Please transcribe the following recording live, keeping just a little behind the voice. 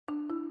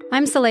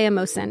I'm Saleha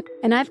Mohsin,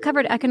 and I've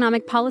covered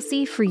economic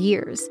policy for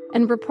years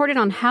and reported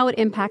on how it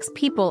impacts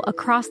people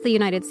across the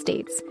United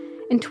States.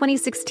 In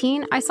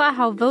 2016, I saw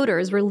how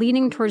voters were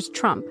leaning towards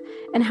Trump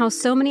and how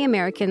so many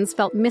Americans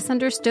felt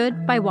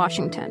misunderstood by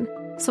Washington.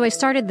 So I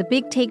started The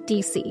Big Take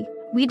DC.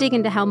 We dig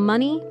into how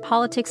money,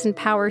 politics, and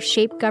power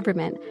shape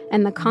government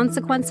and the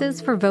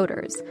consequences for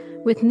voters.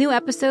 With new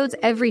episodes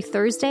every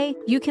Thursday,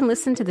 you can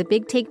listen to The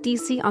Big Take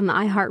DC on the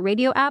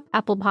iHeartRadio app,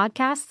 Apple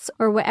Podcasts,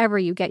 or wherever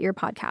you get your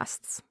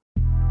podcasts.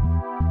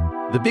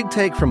 The Big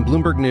Take from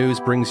Bloomberg News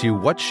brings you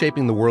what's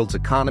shaping the world's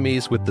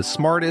economies with the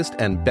smartest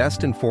and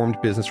best-informed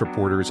business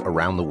reporters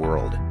around the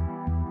world.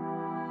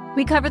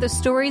 We cover the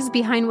stories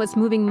behind what's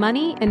moving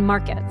money and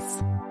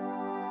markets,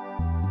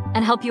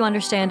 and help you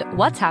understand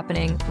what's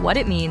happening, what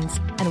it means,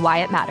 and why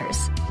it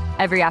matters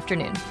every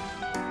afternoon.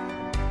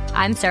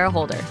 I'm Sarah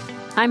Holder.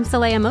 I'm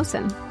Saleha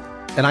Mohsin.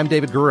 And I'm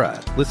David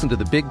Gura. Listen to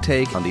The Big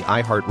Take on the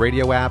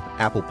iHeartRadio app,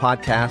 Apple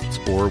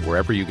Podcasts, or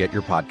wherever you get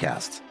your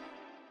podcasts.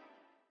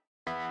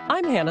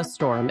 I'm Hannah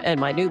Storm,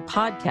 and my new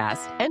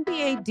podcast,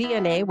 NBA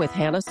DNA with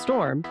Hannah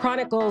Storm,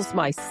 chronicles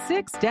my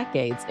 6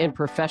 decades in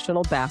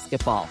professional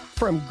basketball.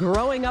 From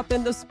growing up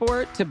in the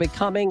sport to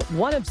becoming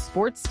one of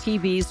sports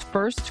TV's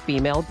first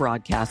female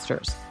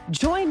broadcasters.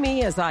 Join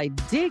me as I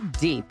dig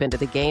deep into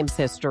the game's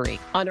history,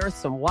 unearth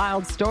some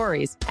wild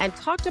stories, and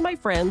talk to my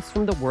friends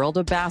from the world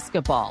of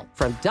basketball,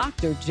 from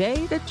Dr.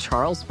 J to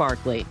Charles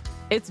Barkley.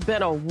 It's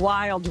been a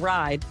wild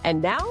ride,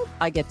 and now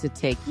I get to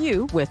take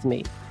you with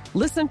me.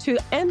 Listen to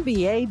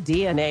NBA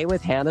DNA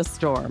with Hannah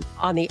Storm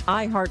on the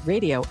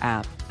iHeartRadio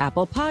app,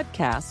 Apple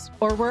Podcasts,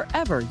 or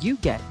wherever you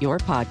get your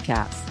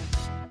podcasts.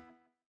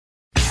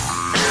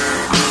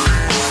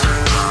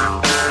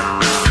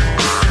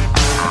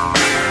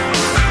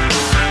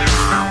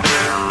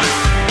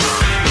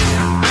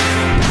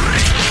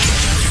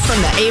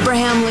 From the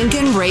Abraham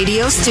Lincoln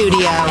Radio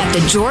Studio at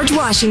the George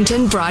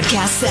Washington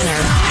Broadcast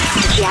Center,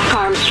 Jack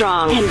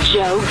Armstrong and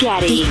Joe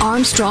Getty. The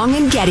Armstrong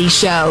and Getty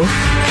Show.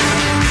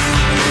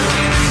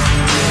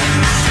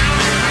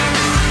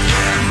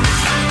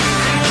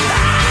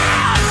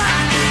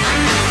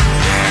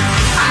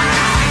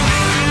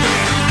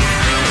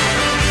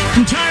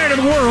 I'm tired of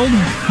the world.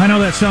 I know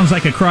that sounds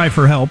like a cry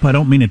for help. I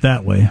don't mean it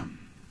that way.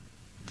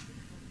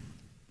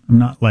 I'm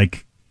not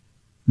like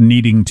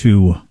needing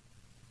to,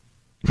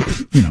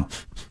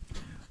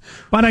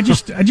 But I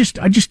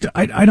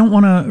don't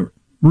want to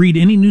read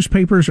any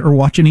newspapers or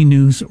watch any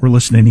news or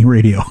listen to any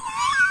radio.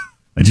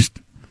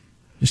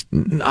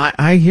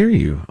 I hear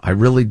you. I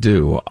really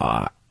do.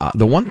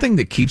 The one thing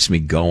that keeps me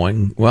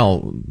going,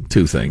 well,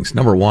 2 things.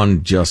 Number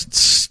one, just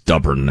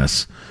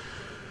stubbornness.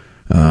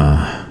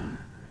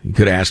 You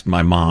could ask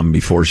my mom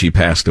before she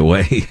passed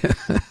away.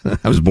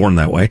 I was born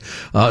that way.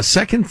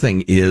 Second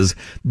thing is,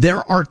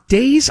 there are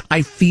days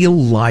I feel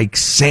like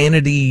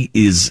sanity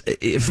is,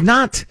 if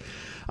not,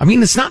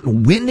 it's not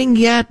winning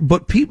yet,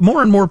 but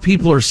more and more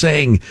people are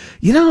saying,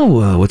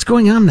 what's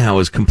going on now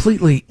is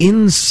completely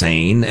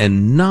insane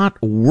and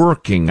not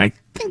working. I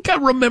think I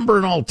remember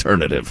an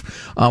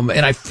alternative. And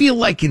I feel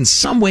like in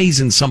some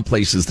ways, in some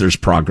places, there's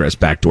progress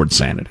back towards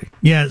sanity.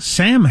 Yeah,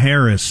 Sam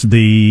Harris,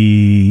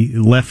 the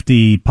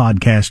lefty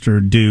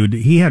podcaster dude,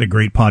 he had a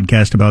great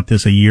podcast about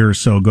this a year or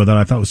so ago that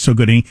I thought was so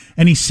good.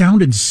 And he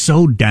sounded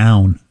so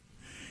down.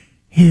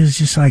 He was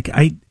just like,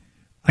 I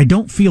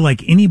don't feel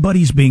like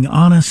anybody's being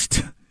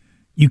honest.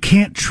 You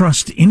can't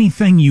trust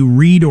anything you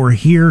read or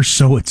hear,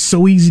 so it's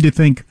so easy to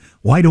think,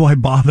 why do I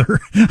bother?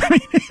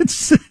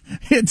 It's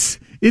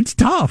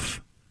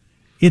tough.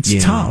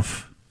 It's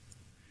tough.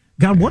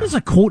 God, what is a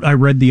quote I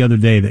read the other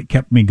day that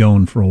kept me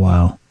going for a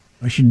while?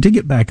 I should dig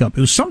it back up.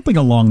 It was something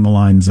along the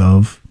lines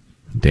of,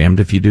 damned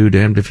if you do,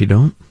 damned if you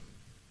don't.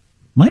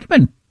 Might have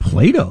been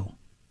Plato.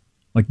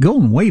 Like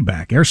going way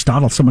back.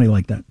 Aristotle, somebody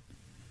like that.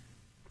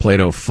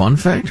 Plato Fun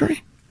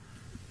Factory?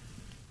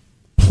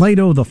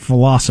 Plato the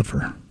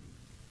philosopher.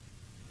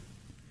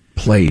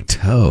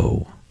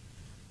 Plato.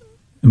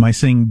 Am I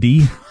saying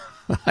D?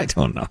 I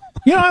don't know.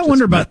 Yeah, I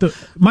wonder about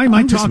my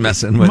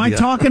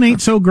talking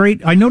ain't so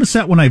great. I notice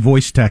that when I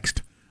voice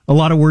text, a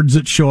lot of words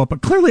that show up,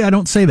 but clearly I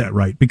don't say that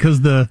right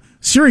because the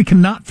Siri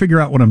cannot figure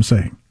out what I'm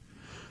saying.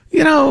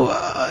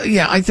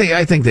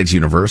 I think that's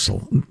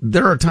universal.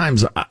 There are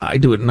times I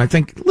do it and I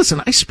think,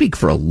 listen, I speak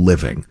for a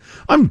living.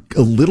 I'm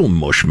a little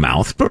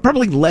mush-mouthed, but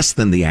probably less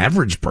than the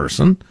average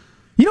person.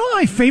 You know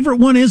what my favorite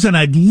one is, and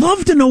I'd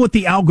love to know what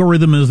the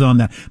algorithm is on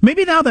that.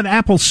 Maybe now that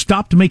Apple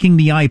stopped making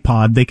the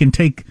iPod, they can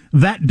take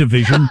that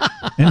division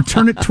and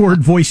turn it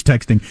toward voice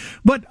texting.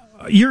 But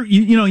you're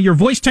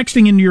voice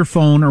texting into your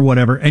phone or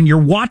whatever, and you're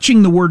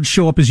watching the words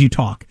show up as you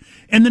talk.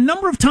 And the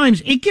number of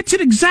times it gets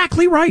it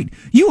exactly right.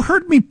 You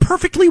heard me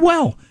perfectly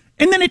well,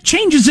 and then it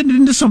changes it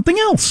into something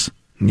else.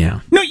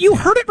 Yeah. No, you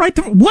heard it right.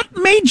 What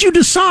made you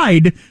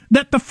decide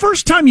that the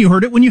first time you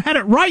heard it, when you had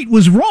it right,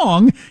 was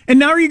wrong, and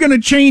now you're going to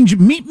change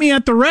meet me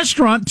at the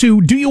restaurant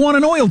to do you want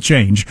an oil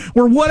change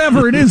or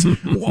whatever it is?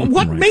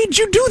 What made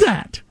you do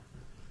that?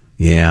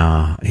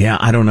 Yeah,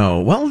 I don't know.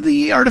 Well,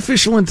 the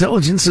artificial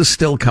intelligence is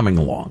still coming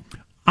along.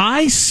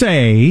 I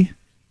say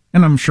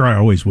and I'm sure I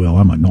always will.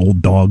 I'm an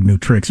old dog, new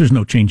tricks. There's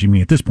no changing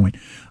me at this point.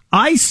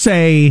 I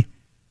say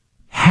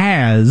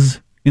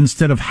has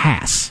instead of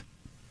has.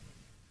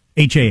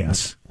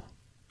 H-A-S.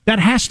 That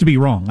has to be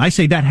wrong. I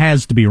say that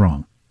has to be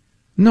wrong.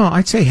 No,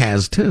 I'd say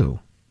has too.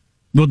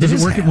 Well, does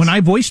it work? Has. When I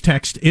voice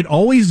text, it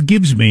always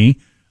gives me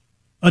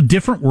a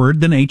different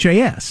word than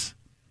H-A-S.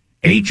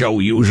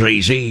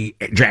 H-O-U-Z-Z,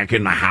 Jack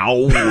in the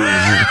house.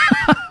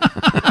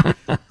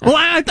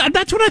 Well,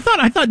 that's what I thought.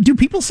 I thought, do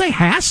people say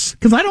has?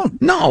 Because I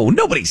don't. No,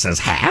 nobody says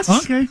has.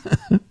 Okay.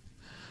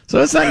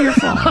 So it's not your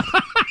fault.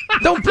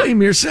 Don't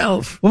blame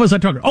yourself. What was I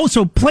talking about? Oh,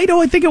 so Plato,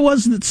 I think it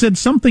was, that said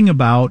something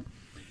about,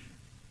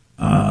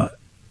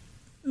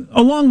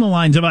 along the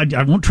lines of,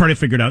 I won't try to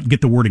figure it out,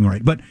 get the wording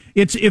right, but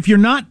it's, if you're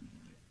not,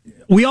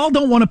 we all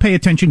don't want to pay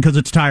attention because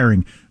it's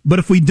tiring, but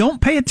if we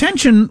don't pay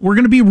attention, we're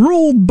going to be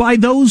ruled by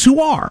those who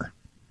are.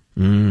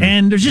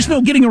 And there's just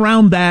no getting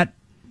around that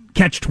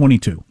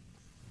catch-22.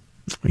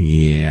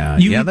 Yeah,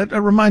 that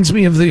reminds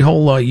me of the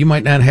whole, you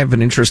might not have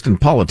an interest in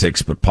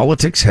politics, but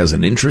politics has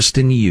an interest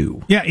in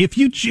you. Yeah, if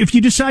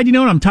you decide, you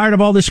know what, I'm tired of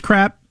all this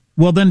crap,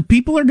 well, then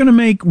people are going to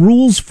make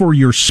rules for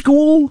your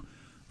school,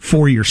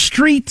 for your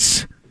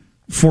streets,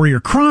 for your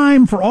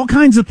crime, for all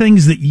kinds of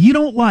things that you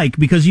don't like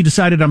because you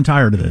decided I'm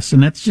tired of this.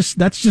 And that's just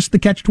the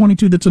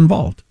catch-22 that's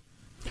involved.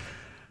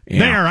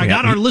 Yeah, I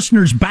got our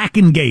listeners back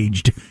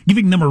engaged,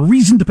 giving them a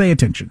reason to pay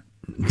attention.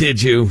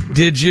 Did you?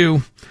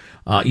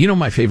 You know,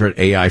 my favorite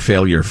AI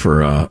failure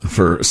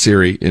for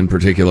Siri in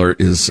particular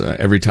is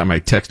every time I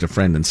text a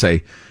friend and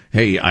say,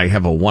 hey, I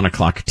have a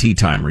 1:00 tea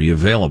time. Are you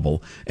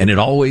available? And it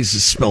always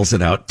spells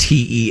it out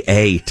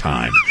TEA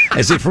time,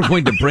 as if we're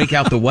going to break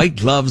out the white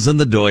gloves and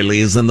the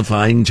doilies and the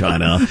fine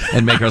china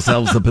and make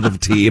ourselves a bit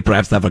of tea,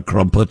 perhaps have a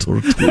crumpet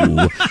or two.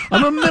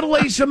 I'm a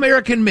middle-aged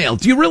American male.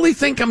 Do you really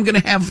think I'm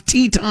going to have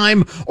tea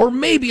time? Or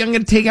maybe I'm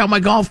going to take out my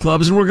golf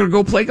clubs and we're going to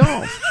go play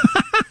golf?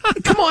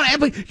 Come on,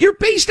 Abby. You're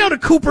based out of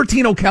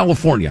Cupertino,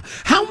 California.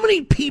 How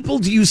many people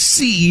do you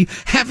see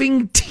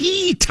having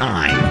tea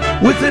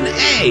time with an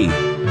A?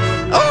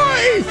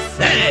 I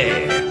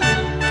say.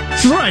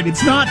 That's right.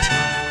 It's not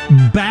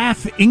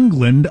Bath,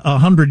 England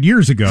 100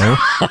 years ago.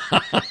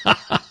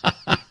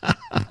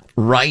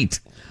 Right.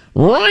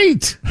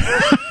 That's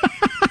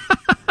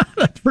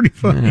pretty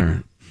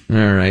funny.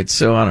 All right.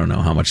 So I don't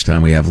know how much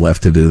time we have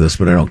left to do this,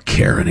 but I don't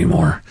care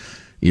anymore.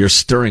 Your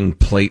stirring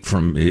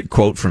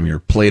quote from your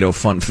Plato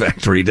Fun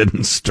Factory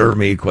didn't stir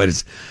me quite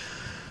as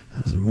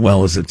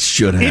well as it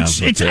should have.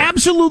 It's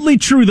absolutely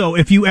true, though.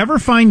 If you ever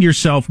find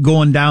yourself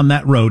going down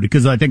that road,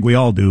 because I think we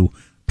all do,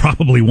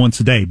 probably once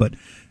a day. And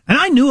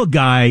I knew a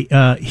guy.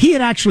 He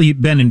had actually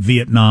been in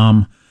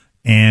Vietnam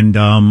and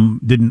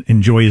didn't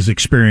enjoy his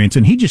experience,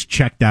 and he just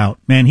checked out.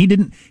 Man, he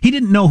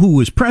didn't know who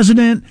was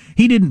president.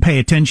 He didn't pay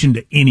attention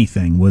to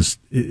anything.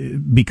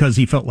 Because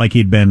he felt like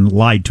he'd been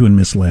lied to and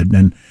misled.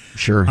 And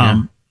sure.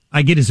 Yeah.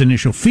 I get his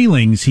initial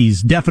feelings.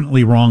 He's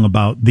definitely wrong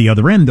about the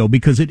other end, though,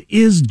 because it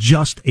is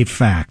just a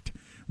fact.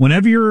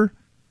 Whenever you're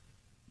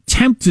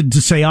tempted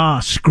to say,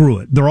 screw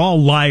it, they're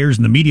all liars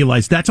and the media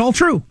lies, that's all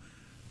true.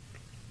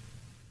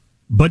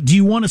 But do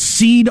you want to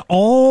cede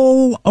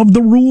all of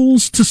the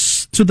rules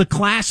to the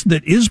class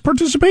that is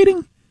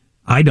participating?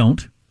 I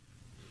don't.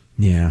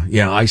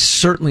 Yeah, I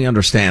certainly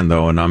understand,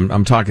 though, and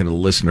I'm talking to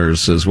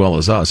listeners as well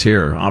as us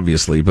here,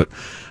 obviously, but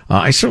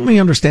I certainly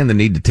understand the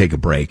need to take a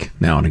break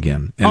now and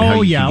again, and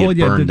how you can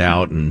get burned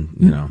out,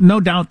 and no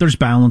doubt there's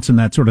balance and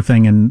that sort of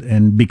thing,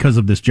 and because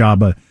of this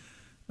job,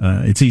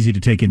 it's easy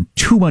to take in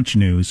too much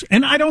news,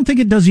 and I don't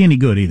think it does you any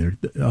good either.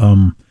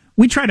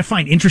 We try to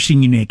find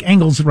interesting, unique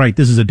angles. Right,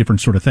 this is a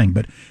different sort of thing,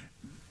 but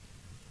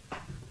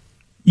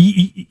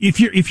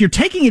if you're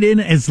taking it in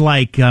as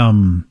like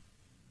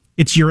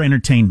it's your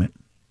entertainment.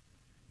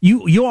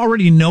 You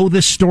already know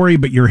this story,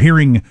 but you're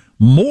hearing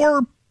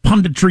more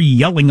punditry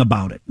yelling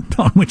about it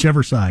on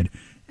whichever side.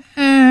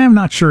 I'm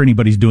not sure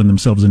anybody's doing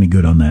themselves any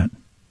good on that.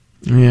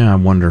 Yeah, I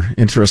wonder.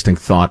 Interesting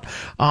thought.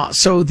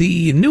 So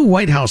the new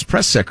White House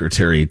press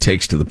secretary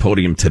takes to the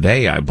podium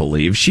today, I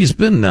believe. She's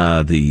been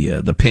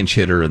the pinch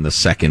hitter in the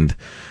second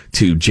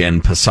to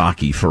Jen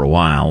Psaki for a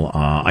while.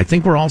 I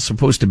think we're all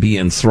supposed to be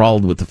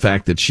enthralled with the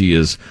fact that she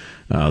is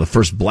the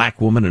first black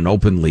woman and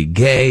openly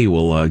gay.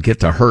 We'll get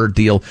to her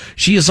deal.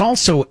 She is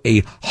also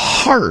a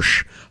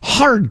harsh,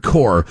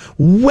 hardcore,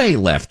 way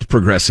left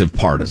progressive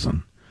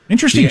partisan.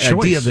 Interesting choice. The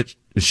idea that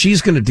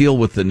she's going to deal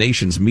with the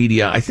nation's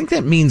media, I think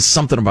that means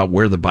something about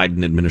where the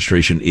Biden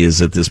administration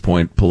is at this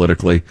point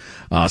politically.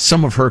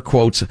 Some of her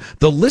quotes,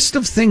 the list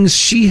of things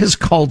she has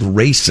called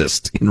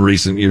racist in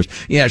recent years.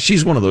 Yeah,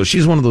 she's one of those.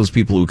 She's one of those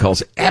people who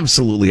calls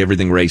absolutely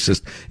everything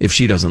racist if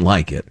she doesn't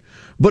like it.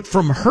 But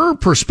from her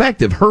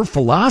perspective, her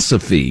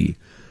philosophy,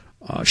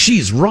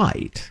 she's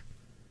right.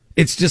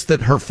 It's just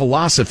that her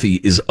philosophy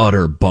is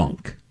utter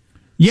bunk.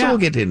 Yeah. So we'll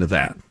get into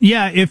that.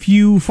 Yeah, if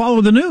you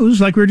follow the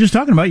news, like we were just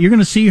talking about, you're going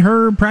to see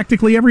her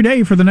practically every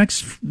day for the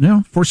next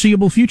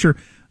foreseeable future.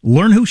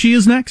 Learn who she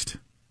is next.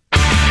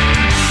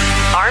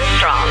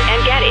 Armstrong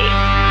and Getty.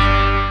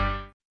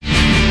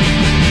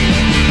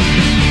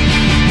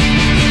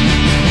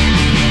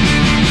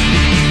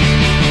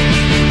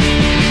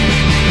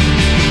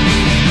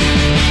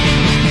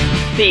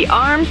 The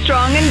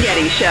Armstrong and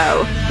Getty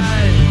Show.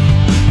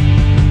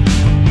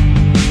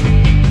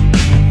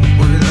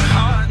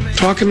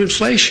 Talk of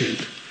inflation.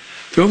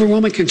 The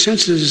overwhelming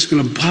consensus is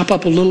going to pop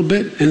up a little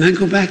bit and then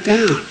go back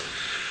down.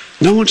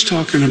 No one's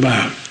talking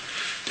about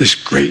this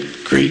great,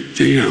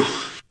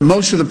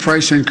 Most of the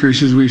price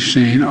increases we've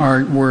seen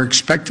were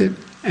expected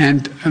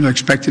and are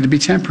expected to be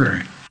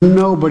temporary.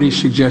 Nobody's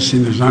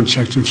suggesting there's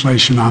unchecked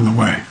inflation on the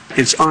way.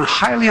 It's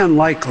highly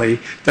unlikely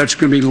that it's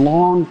going to be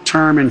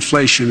long-term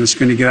inflation that's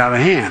going to get out of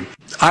hand.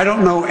 I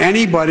don't know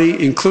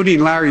anybody,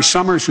 including Larry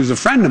Summers, who's a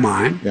friend of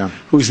mine,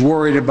 who's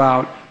worried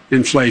about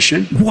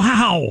inflation.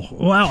 Wow.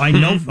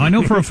 I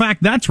know for a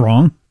fact that's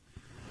wrong.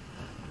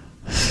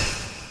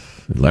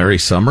 Larry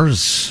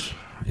Summers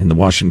in the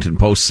Washington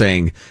Post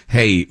saying,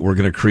 hey, we're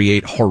going to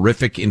create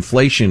horrific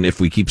inflation if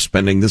we keep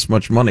spending this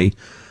much money,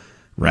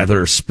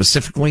 rather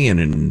specifically and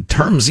in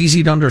terms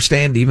easy to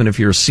understand, even if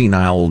you're a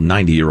senile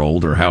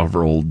 90-year-old or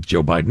however old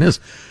Joe Biden is.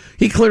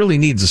 He clearly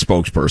needs a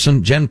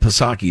spokesperson. Jen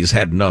Psaki has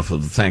had enough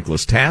of the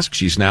thankless task.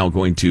 She's now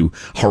going to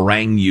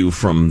harangue you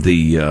from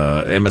the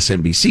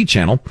MSNBC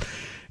channel.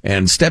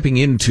 And stepping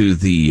into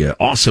the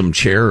awesome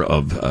chair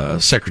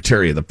of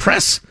Secretary of the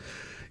Press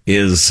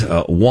is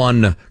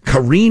one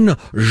Karine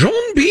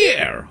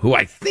Jean-Pierre, who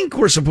I think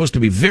we're supposed to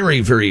be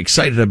very, very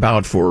excited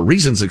about for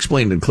reasons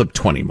explained in clip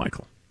 20,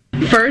 Michael.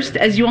 First,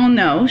 as you all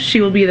know,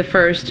 she will be the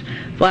first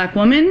black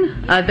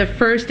woman, the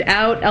first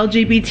out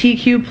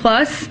LGBTQ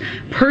plus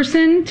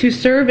person to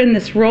serve in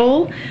this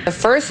role. The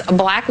first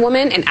black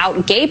woman and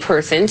out gay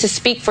person to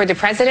speak for the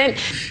president.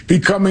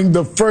 Becoming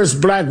the first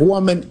black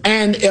woman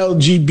and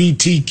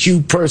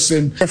LGBTQ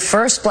person. The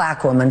first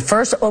black woman,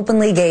 first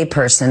openly gay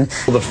person.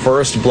 The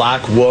first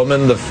black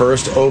woman, the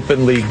first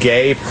openly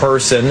gay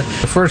person.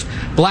 The first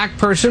black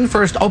person,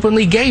 first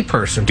openly gay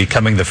person.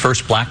 Becoming the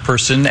first black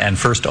person and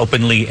first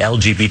openly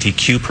LGBTQ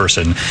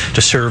person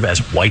to serve as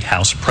White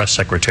House press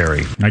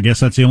secretary. I guess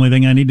that's the only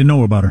thing I need to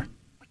know about her.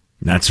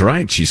 That's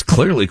right. She's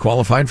clearly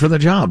qualified for the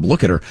job.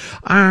 Look at her.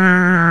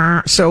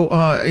 So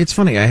it's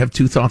funny. I have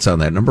two thoughts on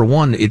that. Number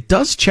one, it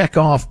does check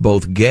off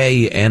both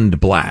gay and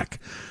black.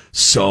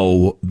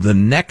 So the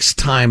next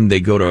time they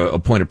go to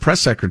appoint a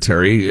press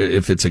secretary,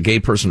 if it's a gay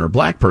person or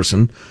black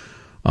person,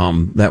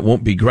 that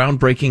won't be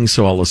groundbreaking.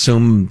 So I'll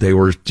assume they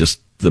were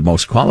just the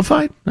most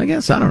qualified, I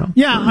guess. I don't know.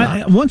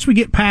 Yeah. Once we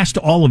get past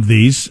all of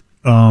these,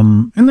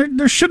 and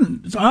there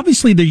shouldn't,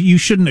 obviously you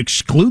shouldn't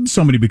exclude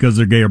somebody because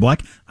they're gay or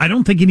black. I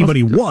don't think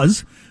anybody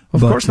was. Of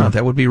course not.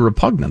 That would be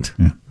repugnant.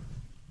 Yeah.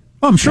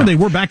 Well, I'm sure they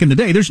were back in the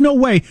day. There's no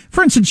way,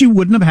 for instance, you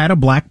wouldn't have had a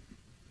black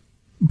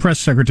press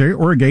secretary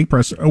or a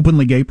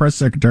openly gay press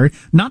secretary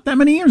not that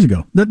many years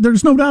ago.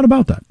 There's no doubt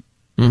about that.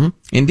 Mm-hmm.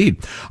 Indeed.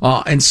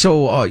 And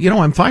so,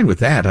 I'm fine with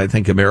that. I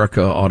think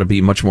America ought to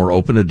be much more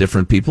open to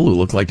different people who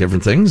look like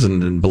different things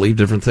and believe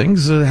different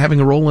things,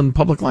 having a role in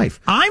public life.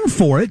 I'm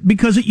for it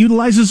because it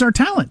utilizes our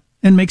talent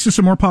and makes us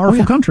a more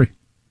powerful country.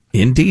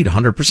 Indeed,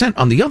 100%.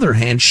 On the other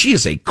hand, she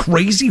is a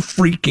crazy,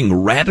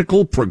 freaking,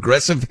 radical,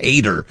 progressive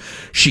hater.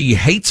 She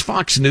hates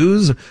Fox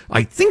News.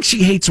 I think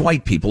she hates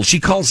white people.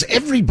 She calls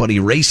everybody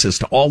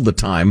racist all the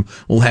time.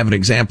 We'll have an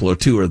example or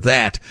two of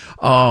that.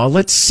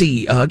 Let's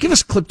see. Give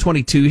us clip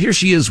 22. Here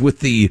she is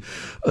with the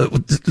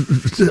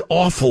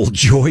awful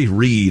Joy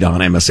Reid on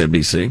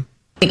MSNBC.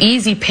 The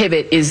easy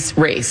pivot is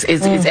race,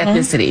 is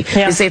ethnicity.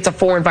 Yeah. You say it's a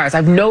foreign virus.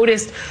 I've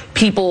noticed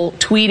people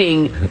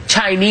tweeting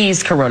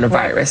Chinese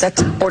coronavirus.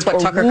 That's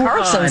what Tucker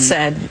Carlson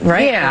said,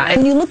 right? Yeah.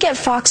 When you look at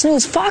Fox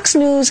News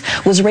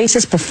was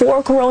racist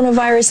before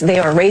coronavirus. They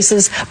are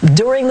racist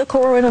during the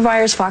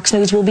coronavirus. Fox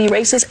News will be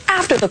racist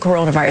after the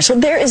coronavirus. So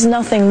there is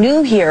nothing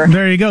new here.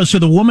 There you go. So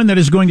the woman that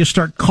is going to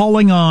start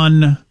calling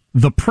on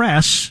the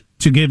press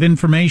to give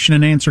information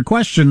and answer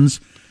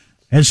questions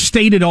has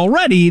stated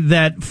already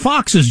that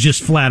Fox is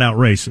just flat out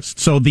racist.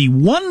 So the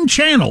one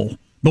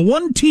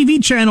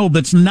TV channel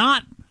that's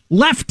not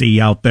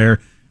lefty out there,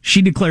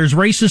 she declares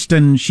racist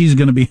and she's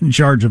going to be in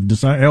charge of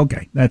deciding.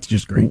 Okay, that's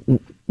just great.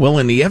 Well,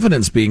 and the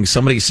evidence being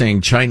somebody saying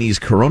Chinese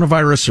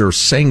coronavirus or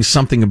saying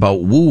something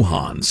about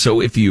Wuhan.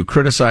 So if you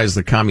criticize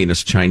the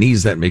communist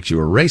Chinese, that makes you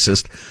a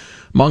racist.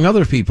 Among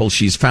other people,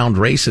 she's found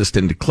racist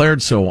and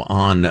declared so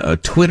on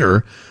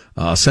Twitter.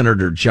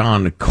 Senator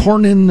John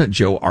Cornyn,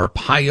 Joe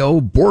Arpaio,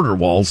 border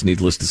walls,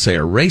 needless to say,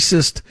 are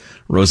racist.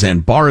 Roseanne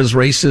Barr is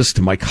racist.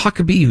 Mike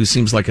Huckabee, who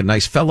seems like a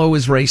nice fellow,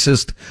 is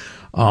racist.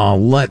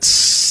 Let's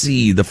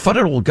see. The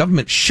federal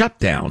government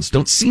shutdowns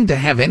don't seem to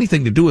have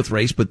anything to do with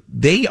race, but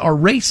they are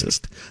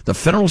racist. The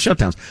federal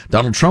shutdowns.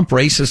 Donald Trump,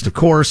 racist, of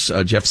course.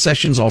 Jeff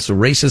Sessions, also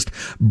racist.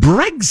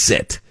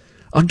 Brexit,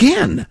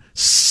 again,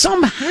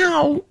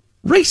 somehow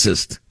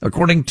racist,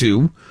 according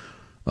to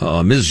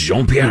Ms.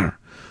 Jean-Pierre.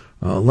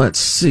 Let's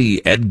see.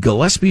 Ed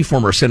Gillespie,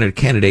 former Senate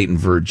candidate in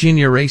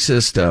Virginia,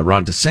 racist.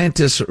 Ron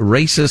DeSantis,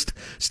 racist.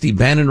 Steve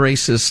Bannon,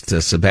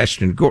 racist.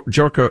 Sebastian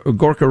Gorka,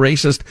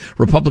 racist.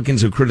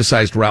 Republicans who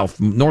criticized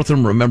Ralph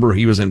Northam, remember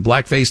he was in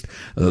blackface.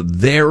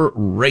 They're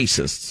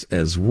racists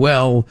as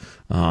well.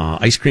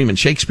 Ice Cream and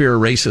Shakespeare are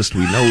racist.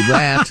 We know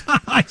that.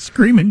 Ice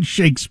Cream and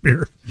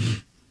Shakespeare.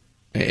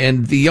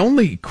 And the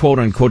only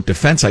quote-unquote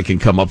defense I can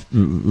come up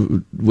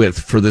with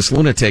for this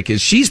lunatic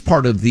is she's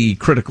part of the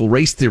critical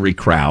race theory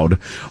crowd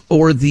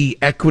or the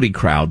equity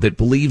crowd that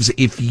believes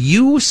if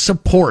you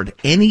support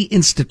any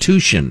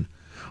institution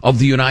of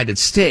the United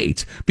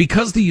States,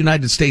 because the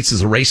United States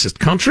is a racist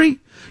country,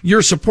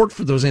 your support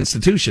for those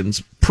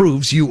institutions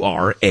proves you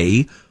are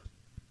a,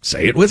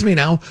 say it with me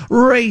now,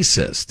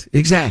 racist.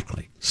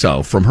 Exactly.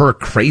 So from her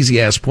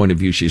crazy-ass point of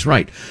view, she's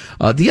right.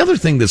 The other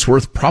thing that's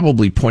worth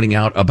probably pointing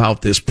out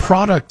about this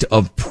product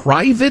of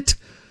private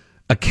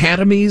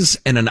academies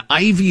and an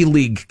Ivy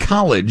League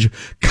college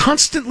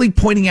constantly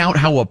pointing out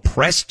how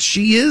oppressed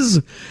she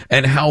is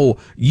and how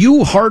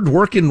you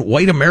hard-working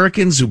white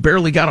Americans who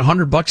barely got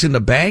 $100 in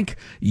the bank,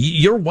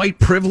 your white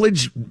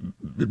privilege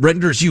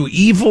renders you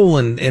evil.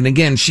 And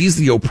again, she's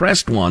the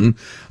oppressed one.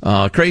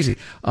 Crazy.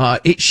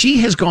 She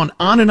has gone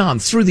on and on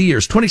through the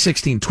years,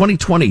 2016,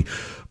 2020,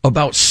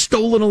 about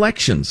stolen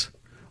elections.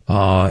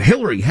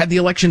 Hillary had the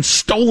election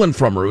stolen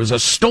from her. It was a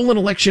stolen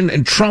election,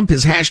 and Trump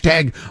is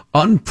hashtag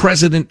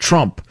unpresident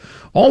Trump.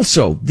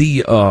 Also,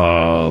 the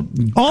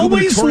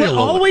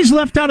always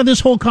left out of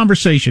this whole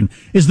conversation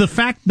is the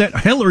fact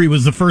that Hillary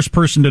was the first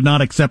person to not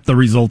accept the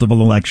result of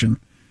an election.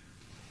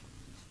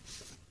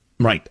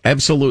 Right,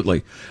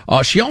 absolutely.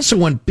 She also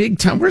went big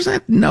time. Where's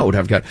that note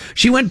I've got?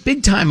 She went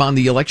big time on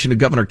the election of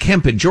Governor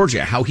Kemp in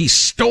Georgia, how he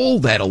stole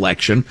that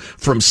election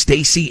from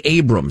Stacey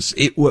Abrams.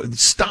 It would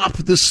stop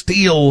the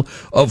steal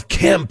of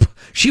Kemp.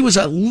 She was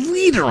a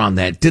leader on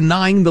that,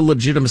 denying the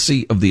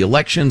legitimacy of the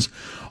elections.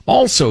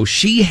 Also,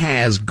 she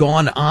has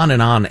gone on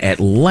and on at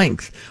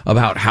length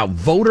about how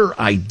voter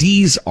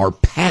IDs are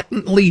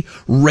patently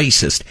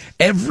racist.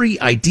 Every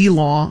ID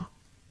law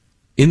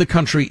in the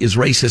country is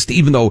racist,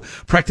 even though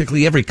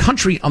practically every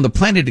country on the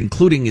planet,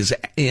 including is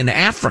in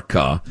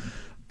Africa,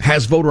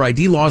 has voter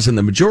ID laws, and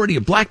the majority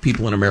of black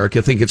people in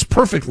America think it's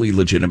perfectly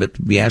legitimate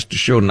to be asked to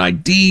show an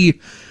ID.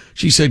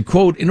 She said,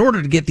 quote, in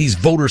order to get these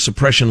voter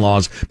suppression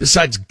laws,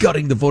 besides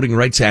gutting the Voting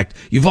Rights Act,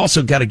 you've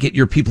also got to get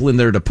your people in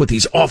there to put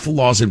these awful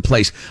laws in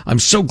place. I'm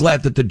so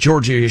glad that the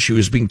Georgia issue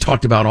is being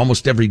talked about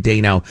almost every day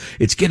now.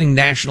 It's getting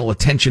national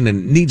attention,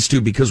 and it needs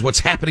to, because what's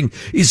happening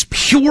is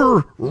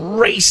pure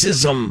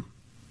racism.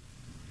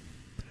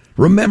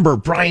 Remember,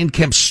 Brian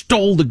Kemp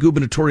stole the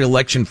gubernatorial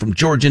election from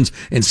Georgians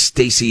and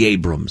Stacey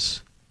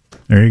Abrams.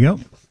 There you go.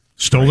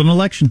 Stolen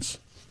elections.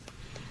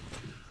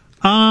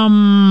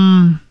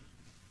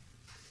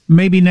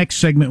 Maybe next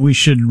segment we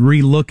should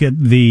relook at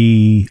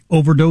the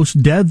overdose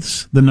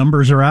deaths. The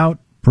numbers are out.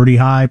 Pretty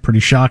high, pretty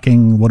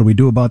shocking. What do we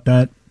do about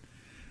that?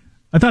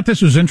 I thought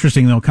this was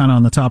interesting, though, kind of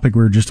on the topic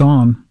we were just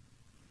on.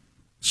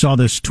 Saw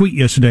this tweet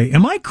yesterday.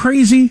 Am I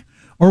crazy?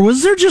 Or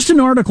was there just an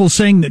article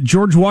saying that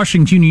George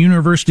Washington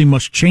University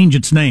must change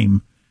its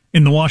name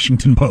in the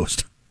Washington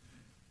Post?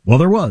 Well,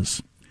 there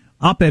was.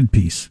 Op-ed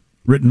piece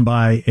written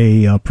by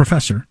a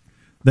professor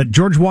that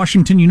George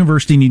Washington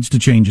University needs to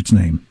change its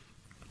name.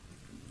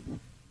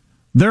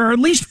 There are at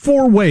least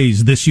 4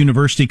 ways this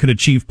university could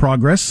achieve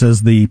progress,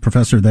 says the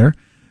professor there.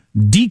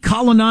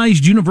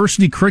 Decolonized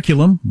university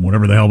curriculum,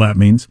 whatever the hell that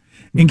means.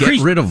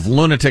 Get rid of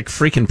lunatic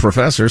freaking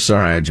professors.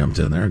 Sorry, I jumped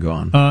in there. Go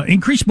on.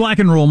 Increase black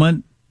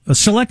enrollment.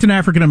 Select an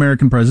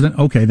African-American president,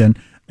 okay then,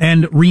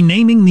 and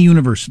renaming the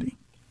university.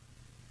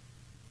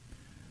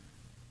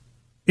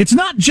 It's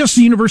not just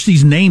the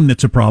university's name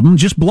that's a problem.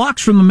 Just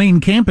blocks from the main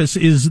campus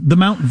is the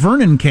Mount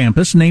Vernon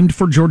campus, named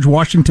for George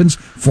Washington's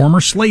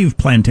former slave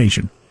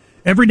plantation.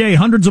 Every day,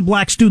 hundreds of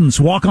black students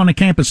walk on a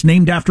campus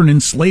named after an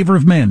enslaver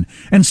of men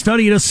and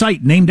study at a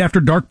site named after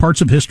dark parts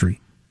of history.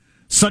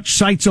 Such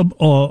sites,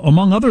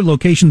 among other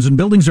locations and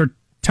buildings, are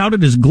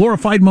touted as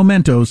glorified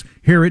mementos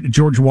here at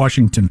George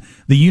Washington.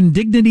 The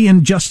indignity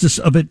and justice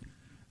of it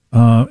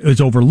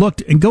is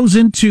overlooked, and goes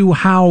into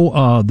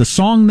how the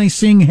song they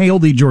sing, Hail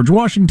Thee George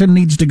Washington,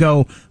 needs to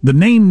go. The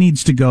name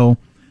needs to go.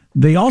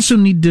 They also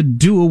need to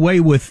do away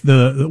with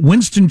the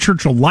Winston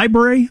Churchill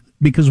Library,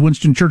 because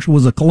Winston Churchill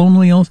was a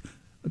colonializer,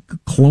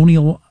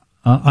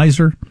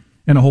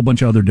 and a whole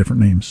bunch of other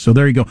different names. So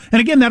there you go. And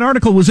again, that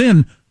article was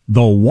in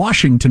the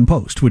Washington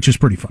Post, which is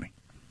pretty funny.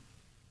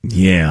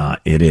 Yeah,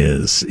 it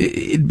is.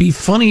 It'd be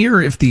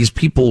funnier if these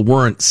people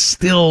weren't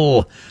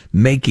still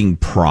making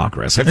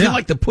progress. I feel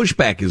like the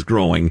pushback is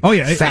growing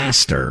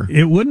faster.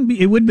 It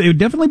would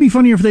definitely be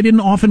funnier if they didn't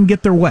often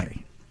get their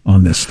way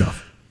on this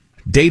stuff.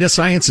 Data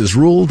science is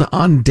ruled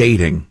on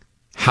dating.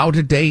 How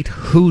to date,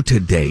 who to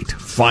date.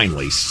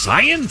 Finally,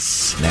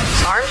 science.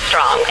 Next.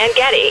 Armstrong and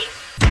Getty.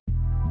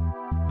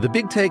 The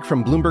Big Take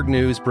from Bloomberg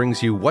News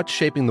brings you what's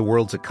shaping the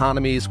world's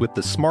economies with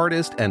the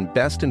smartest and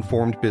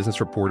best-informed business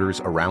reporters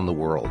around the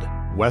world.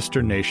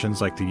 Western nations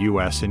like the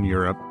U.S. and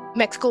Europe.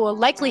 Mexico will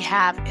likely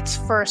have its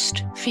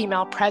first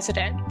female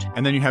president.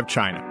 And then you have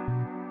China.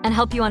 And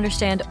help you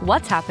understand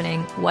what's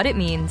happening, what it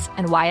means,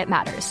 and why it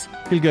matters.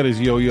 He'll get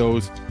his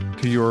yo-yos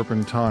to Europe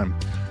in time.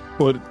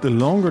 But the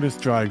longer this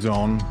drags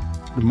on,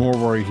 the more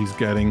worry he's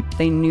getting.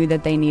 They knew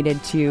that they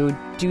needed to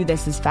do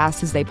this as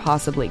fast as they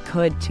possibly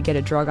could to get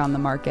a drug on the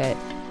market.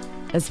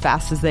 as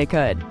fast as they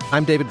could.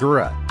 I'm David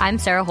Gura. I'm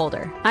Sarah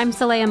Holder. I'm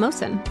Saleha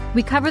Mohsen.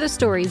 We cover the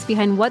stories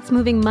behind what's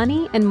moving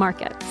money and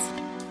markets.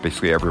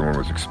 Basically, everyone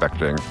was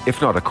expecting,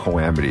 if not a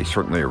calamity,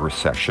 certainly a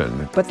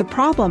recession. But the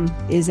problem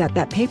is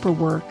that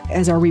paperwork,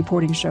 as our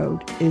reporting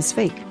showed, is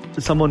fake.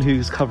 As someone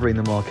who's covering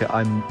the market,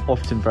 I'm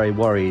often very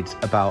worried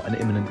about an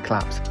imminent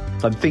collapse.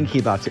 So I'm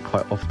thinking about it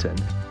quite often.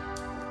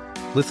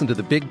 Listen to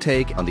The Big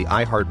Take on the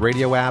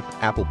iHeartRadio app,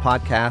 Apple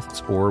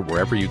Podcasts, or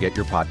wherever you get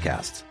your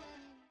podcasts.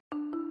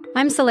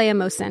 I'm Saleha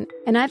Mohsen,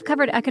 and I've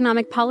covered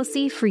economic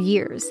policy for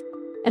years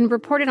and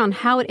reported on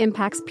how it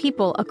impacts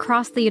people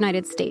across the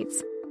United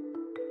States.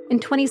 In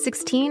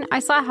 2016, I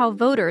saw how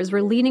voters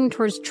were leaning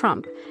towards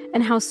Trump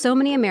and how so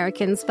many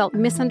Americans felt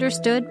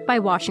misunderstood by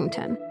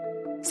Washington.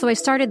 So I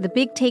started The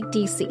Big Take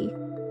DC.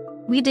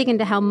 We dig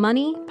into how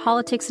money,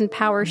 politics, and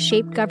power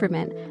shape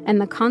government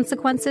and the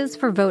consequences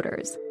for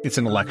voters. It's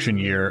an election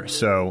year,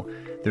 so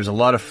there's a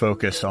lot of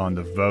focus on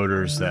the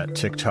voters that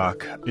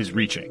TikTok is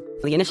reaching.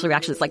 The initial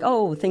reaction is like,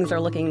 oh, things are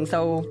looking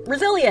so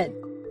resilient.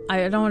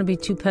 I don't want to be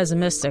too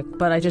pessimistic,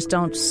 but I just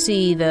don't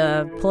see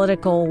the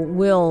political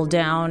will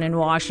down in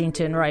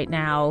Washington right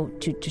now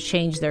to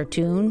change their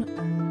tune.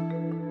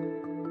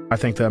 I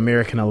think the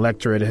American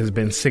electorate has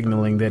been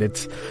signaling that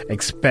it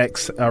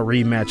expects a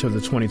rematch of the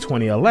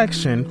 2020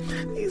 election.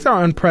 These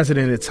are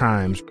unprecedented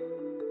times.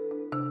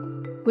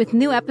 With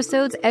new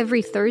episodes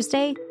every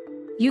Thursday,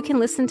 you can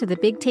listen to The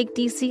Big Take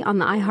DC on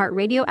the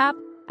iHeartRadio app,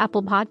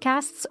 Apple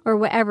Podcasts, or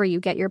wherever you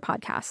get your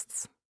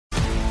podcasts.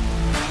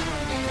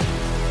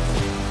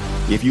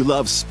 If you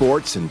love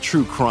sports and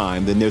true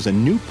crime, then there's a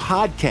new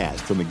podcast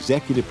from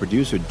executive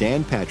producer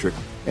Dan Patrick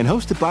and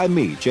hosted by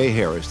me, Jay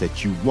Harris,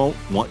 that you won't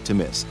want to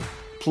miss.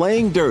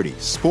 Playing Dirty: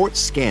 Sports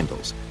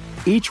Scandals.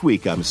 Each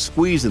week, I'm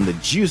squeezing the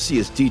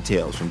juiciest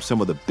details from some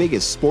of the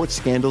biggest sports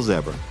scandals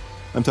ever.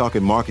 I'm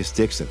talking Marcus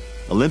Dixon,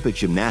 Olympic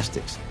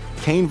gymnastics,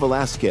 Cain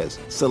Velasquez,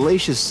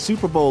 salacious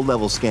Super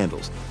Bowl-level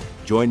scandals.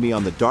 Join me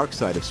on the dark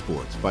side of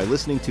sports by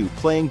listening to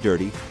Playing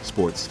Dirty: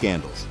 Sports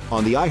Scandals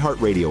on the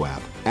iHeartRadio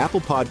app,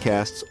 Apple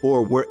Podcasts,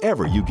 or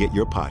wherever you get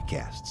your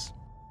podcasts.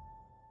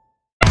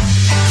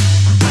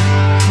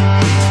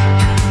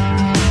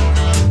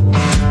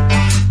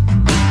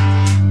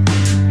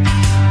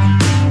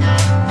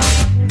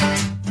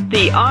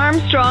 The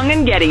Armstrong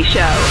and Getty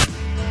Show.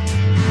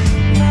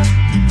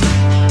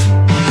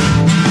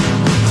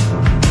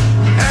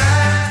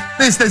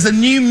 There's a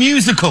new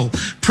musical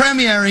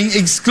premiering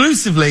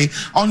exclusively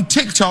on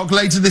TikTok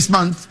later this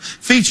month,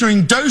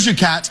 featuring Doja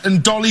Cat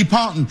and Dolly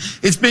Parton.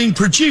 It's being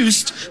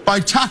produced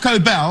by Taco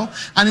Bell,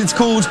 and it's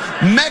called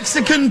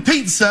Mexican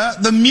Pizza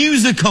the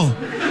Musical.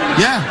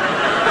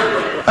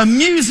 Yeah. A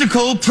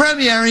musical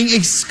premiering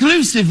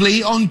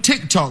exclusively on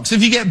TikTok. So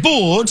if you get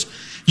bored,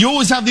 you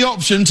always have the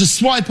option to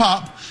swipe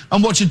up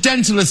and watch a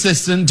dental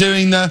assistant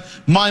doing the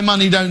My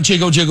Money Don't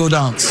Jiggle Jiggle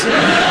dance.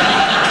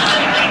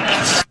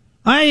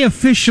 I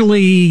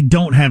officially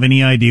don't have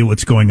any idea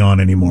what's going on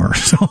anymore,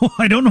 so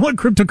I don't know what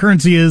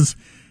cryptocurrency is,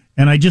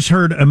 and I just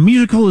heard a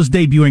musical is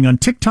debuting on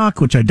TikTok,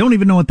 which I don't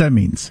even know what that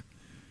means.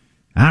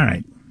 All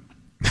right.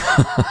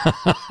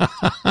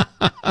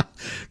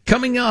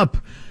 Coming up,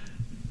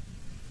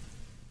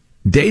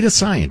 data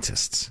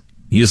scientists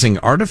using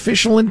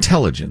artificial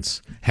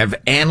intelligence have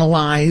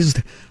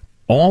analyzed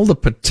all the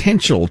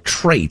potential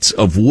traits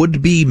of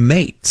would-be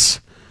mates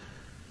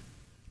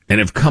and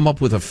have come up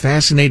with a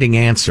fascinating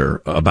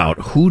answer about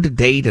who to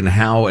date and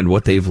how and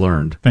what they've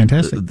learned.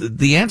 Fantastic.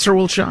 The answer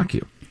will shock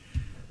you.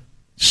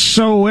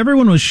 So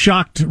everyone was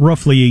shocked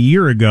roughly a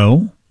year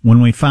ago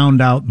when we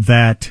found out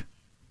that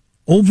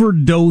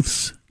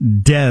overdose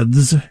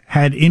deaths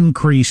had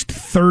increased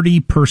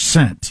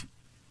 30%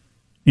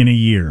 in a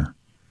year,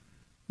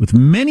 with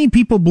many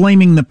people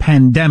blaming the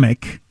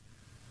pandemic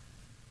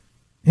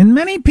and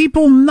many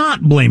people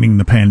not blaming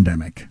the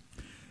pandemic.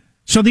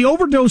 So the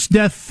overdose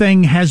death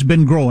thing has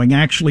been growing.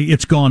 Actually,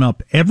 it's gone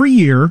up every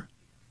year,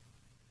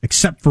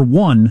 except for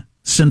one,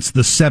 since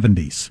the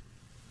 70s.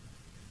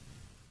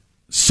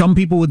 Some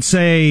people would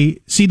say,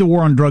 see the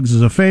war on drugs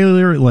as a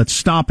failure, let's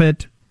stop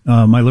it.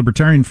 My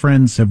libertarian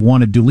friends have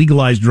wanted to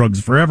legalize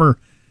drugs forever.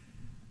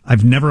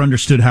 I've never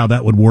understood how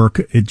that would work.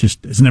 It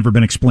just has never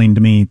been explained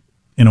to me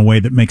in a way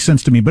that makes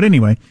sense to me. But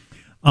anyway,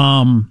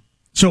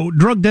 so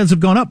drug deaths have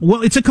gone up.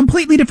 Well, it's a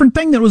completely different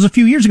thing than it was a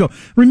few years ago.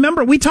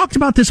 Remember, we talked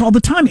about this all the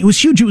time. It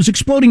was huge. It was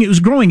exploding. It was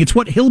growing. It's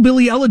what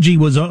Hillbilly Elegy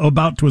was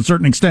about to a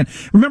certain extent.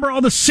 Remember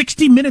all the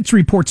 60 Minutes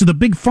reports of the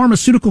big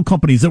pharmaceutical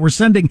companies that were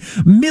sending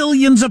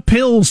millions of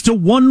pills to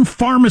one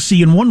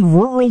pharmacy in one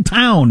rural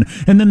town,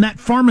 and then that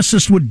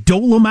pharmacist would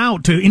dole them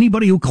out to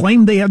anybody who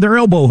claimed they had their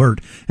elbow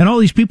hurt. And all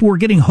these people were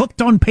getting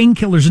hooked on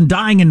painkillers and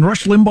dying, and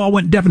Rush Limbaugh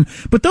went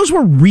deaf. But those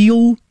were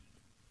real,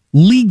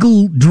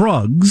 legal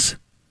drugs.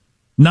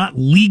 Not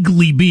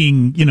legally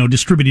being,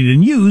 distributed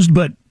and used,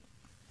 but,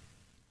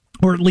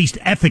 or at least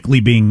ethically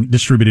being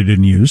distributed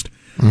and used.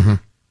 Mm-hmm.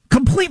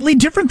 Completely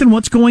different than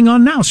what's going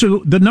on now.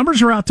 So the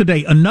numbers are out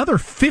today. Another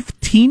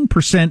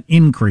 15%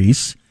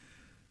 increase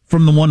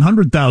from the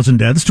 100,000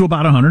 deaths to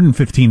about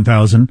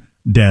 115,000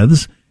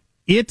 deaths.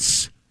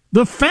 It's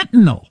the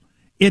fentanyl.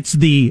 It's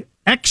the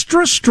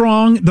extra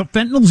strong, the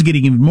fentanyl's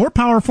getting even more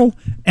powerful,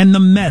 and the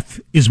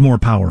meth is more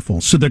powerful.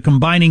 So they're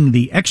combining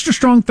the extra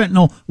strong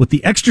fentanyl with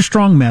the extra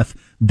strong meth.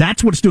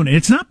 That's what it's doing.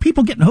 It's not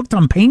people getting hooked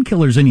on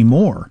painkillers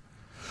anymore.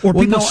 Or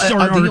people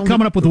are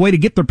coming up with a way to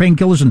get their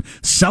painkillers and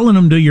selling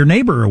them to your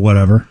neighbor or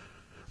whatever.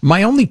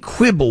 My only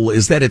quibble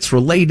is that it's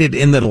related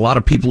in that a lot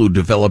of people who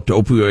developed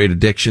opioid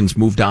addictions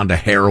moved on to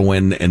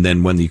heroin, and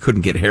then when you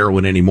couldn't get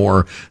heroin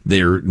anymore,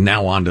 they're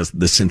now on to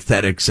the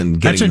synthetics and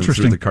getting them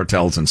through the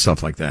cartels and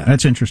stuff like that.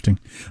 That's interesting.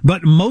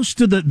 But most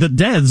of the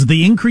deaths,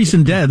 the increase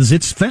in deaths,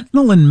 it's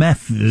fentanyl and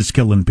meth is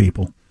killing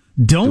people.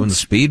 Doing the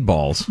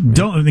speedballs.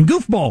 And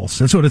goofballs.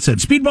 That's what it said.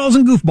 Speedballs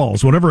and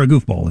goofballs, whatever a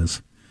goofball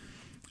is.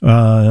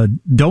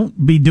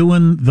 Don't be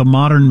doing the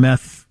modern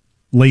meth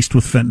laced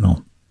with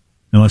fentanyl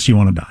unless you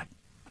want to die.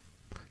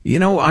 You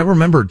know, I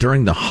remember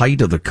during the height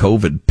of the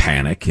COVID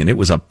panic, and it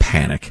was a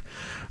panic,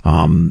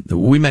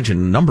 we mentioned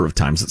a number of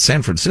times that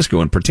San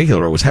Francisco in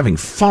particular was having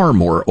far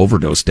more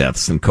overdose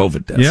deaths than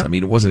COVID deaths. Yep. I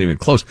mean, it wasn't even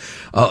close.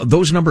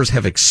 Those numbers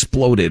have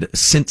exploded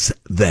since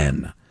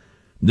then.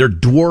 They're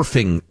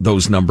dwarfing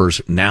those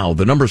numbers now.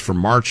 The numbers for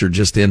March are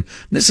just in.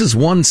 This is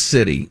one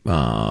city.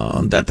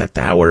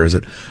 Where is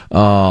it?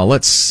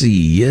 Let's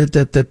see.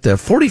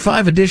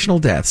 45 additional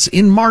deaths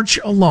in March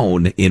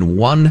alone in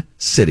one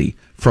city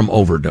from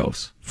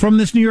overdose. From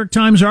this New York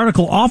Times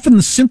article,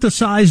 often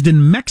synthesized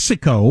in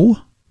Mexico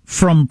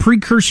from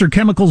precursor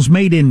chemicals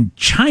made in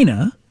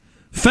China,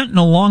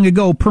 fentanyl long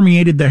ago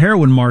permeated the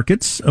heroin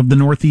markets of the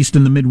Northeast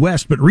and the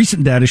Midwest, but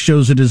recent data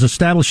shows it has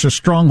established a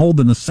stronghold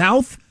in the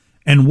South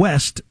and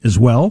West as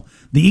well.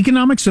 The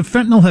economics of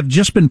fentanyl have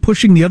just been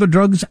pushing the other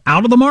drugs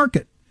out of the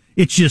market.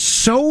 It's just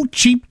so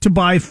cheap to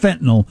buy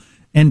fentanyl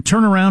and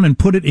turn around and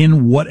put it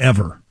in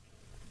whatever.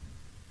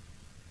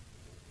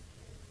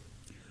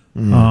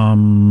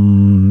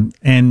 And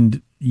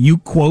you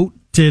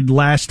quoted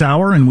last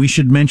hour, and we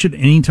should mention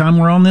anytime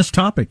we're on this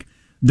topic,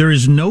 there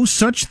is no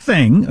such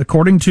thing,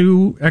 according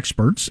to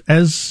experts,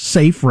 as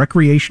safe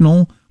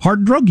recreational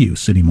hard drug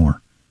use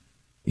anymore.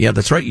 Yeah,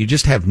 that's right. You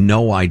just have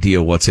no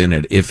idea what's in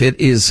it. If it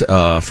is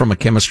from a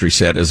chemistry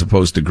set as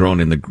opposed to grown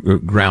in the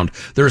ground,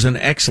 there's an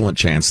excellent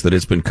chance that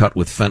it's been cut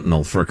with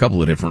fentanyl for a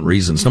couple of different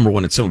reasons. Number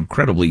one, it's so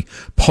incredibly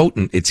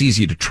potent, it's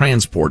easy to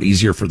transport,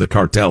 easier for the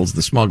cartels,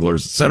 the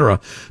smugglers, etc.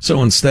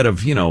 So instead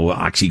of,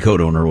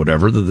 oxycodone or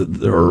whatever,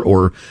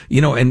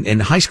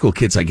 and high school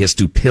kids, I guess,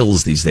 do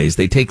pills these days.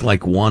 They take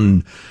like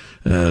one.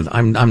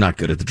 I'm not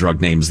good at the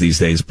drug names these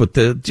days, but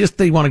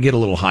they want to get a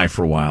little high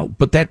for a while.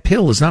 But that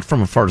pill is not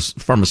from a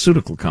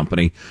pharmaceutical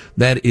company.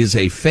 That is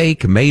a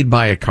fake made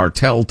by a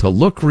cartel to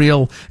look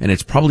real, and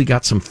it's probably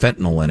got some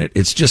fentanyl in it.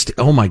 It's just,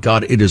 oh my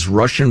God, it is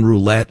Russian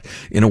roulette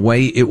in a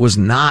way it was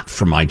not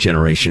for my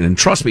generation. And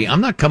trust me,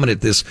 I'm not coming at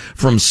this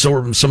from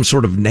some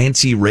sort of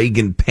Nancy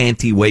Reagan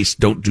panty waist,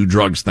 don't do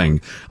drugs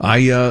thing.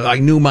 I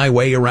knew my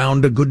way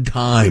around a good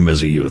time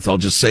as a youth. I'll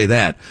just say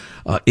that.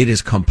 It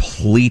is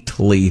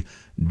completely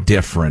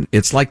different.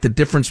 It's like the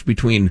difference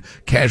between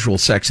casual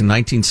sex in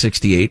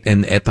 1968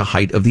 and at the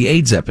height of the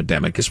AIDS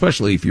epidemic,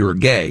 especially if you're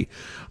gay.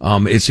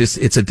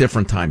 It's a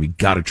different time. You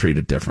got to treat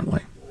it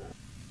differently.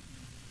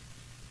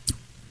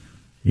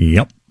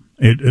 Yep.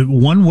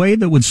 One way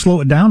that would slow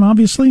it down,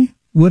 obviously,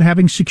 would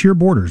having secure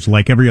borders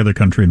like every other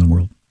country in the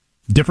world.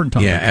 Different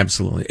time. Yeah,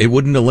 absolutely. It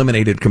wouldn't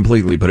eliminate it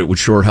completely, but it would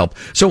sure help.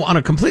 So on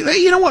a completely,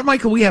 you know what,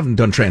 Michael, we haven't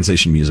done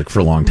transition music for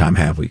a long time,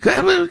 have we?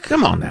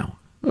 Come on now.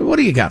 What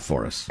do you got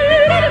for us? That's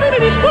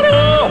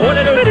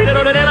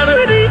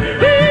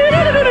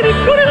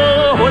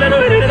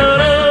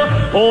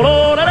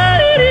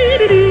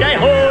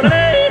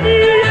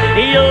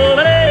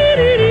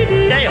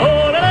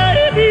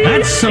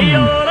some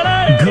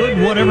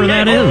good whatever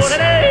that is.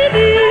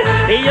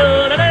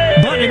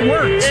 But it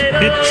worked.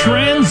 It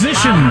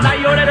transitioned.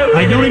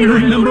 I don't even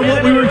remember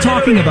what we were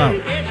talking about.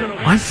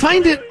 I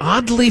find it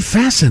oddly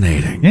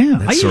fascinating. Yeah,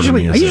 I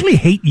usually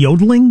hate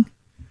yodeling.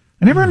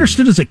 I never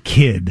understood as a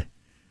kid,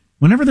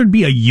 whenever there'd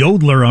be a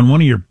yodeler on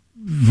one of your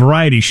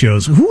variety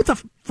shows, who the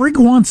frig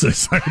wants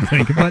this, I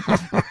think. But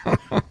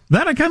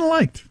that I kind of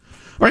liked.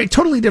 All right,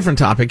 totally different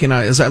topic. And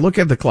as I look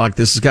at the clock,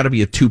 this has got to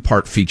be a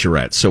 2-part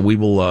featurette. So we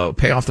will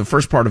pay off the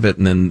first part of it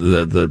and then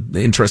the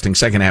interesting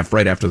second half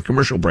right after the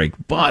commercial break.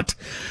 But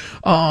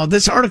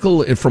this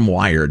article from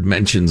Wired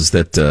mentions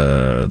that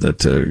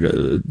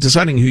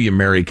deciding who you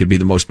marry could be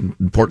the most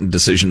important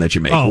decision that you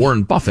make. Oh,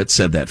 Warren Buffett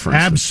said that, for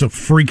instance.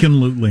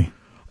 Abso-freaking-lutely.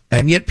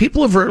 And yet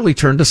people have rarely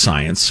turned to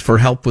science for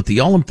help with the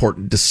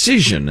all-important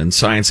decision, and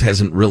science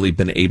hasn't really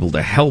been able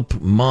to help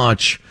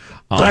much.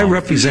 I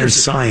represent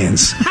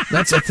science.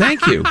 That's a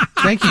thank you.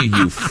 Thank you,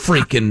 you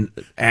freaking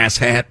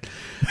asshat.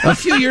 A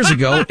few years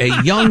ago,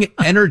 a young,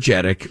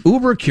 energetic,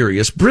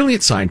 uber-curious,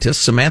 brilliant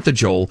scientist, Samantha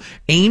Joel,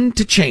 aimed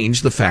to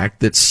change the fact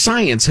that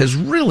science has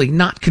really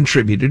not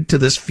contributed to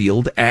this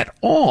field at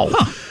all.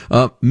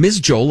 Ms.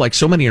 Joel, like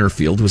so many in her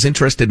field, was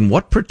interested in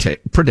what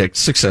predicts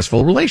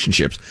successful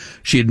relationships.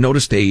 She had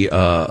noticed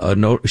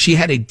she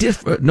had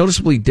a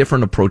noticeably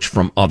different approach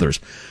from others.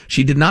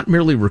 She did not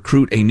merely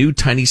recruit a new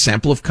tiny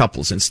sample of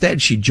couples. Instead,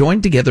 instead, she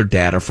joined together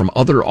data from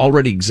other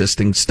already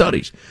existing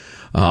studies.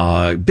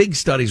 Big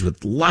studies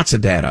with lots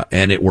of data,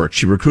 and it worked.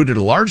 She recruited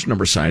a large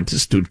number of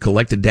scientists who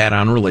collected data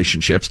on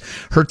relationships.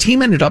 Her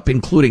team ended up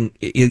including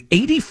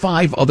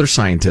 85 other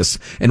scientists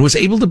and was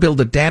able to build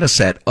a data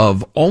set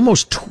of a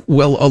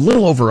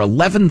little over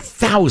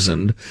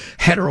 11,000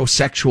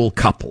 heterosexual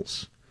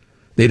couples.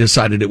 They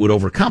decided it would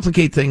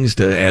overcomplicate things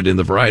to add in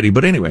the variety.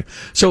 But anyway,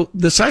 so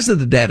the size of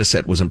the data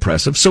set was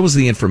impressive. So was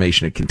the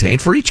information it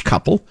contained. For each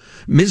couple,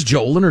 Ms.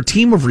 Joel and her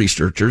team of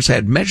researchers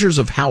had measures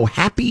of how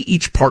happy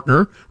each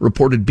partner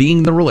reported being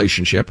in the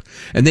relationship.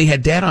 And they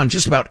had data on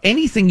just about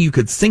anything you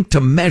could think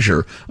to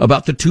measure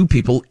about the two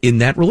people in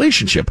that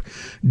relationship.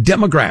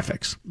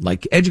 Demographics,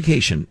 like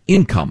education,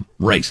 income,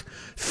 race,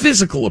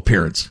 physical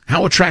appearance.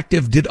 How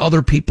attractive did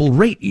other people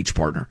rate each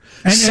partner?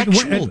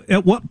 And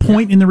at what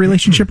point in the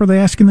relationship are they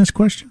asking this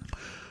question?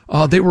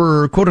 They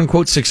were quote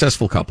unquote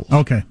successful couples.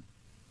 Okay.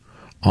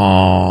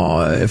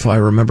 If I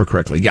remember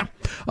correctly, yeah.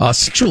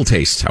 Sexual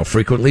tastes. How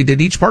frequently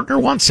did each partner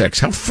want sex?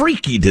 How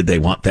freaky did they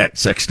want that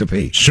sex to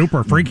be?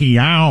 Super freaky,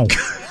 ow.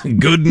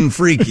 Good and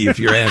freaky, if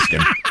you're asking.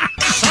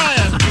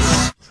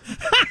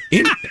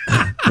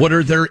 What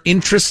are their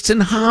interests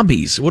and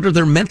hobbies? What are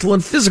their mental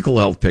and physical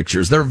health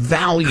pictures? Their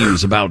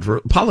values about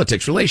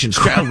politics, relations,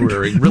 child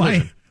rearing,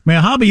 religion. My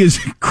hobby is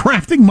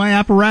crafting my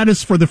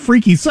apparatus for the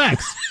freaky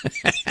sex.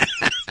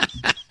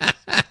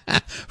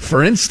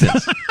 For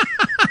instance.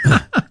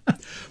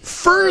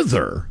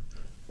 Further,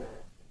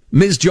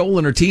 Ms. Joel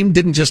and her team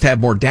didn't just have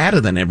more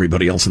data than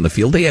everybody else in the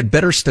field. They had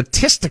better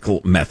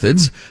statistical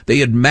methods. They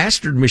had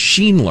mastered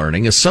machine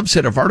learning, a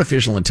subset of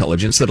artificial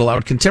intelligence that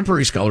allowed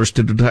contemporary scholars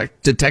to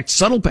detect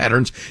subtle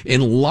patterns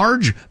in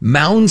large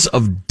mounds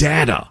of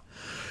data.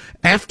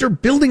 After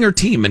building her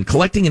team and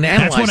collecting and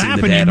analyzing the data...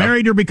 That's what happened. You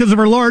married her because of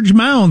her large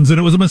mounds, and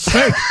it was a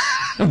mistake.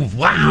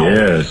 Wow.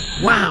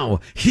 Yes.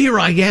 Wow. Here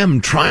I am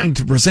trying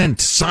to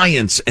present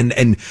science,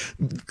 and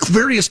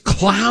various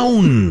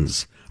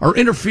clowns are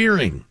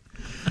interfering.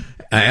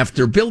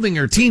 After building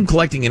her team,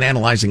 collecting and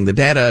analyzing the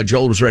data,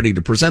 Joel was ready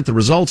to present the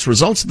results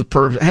of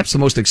perhaps the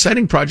most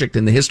exciting project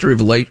in the history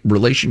of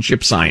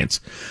relationship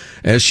science.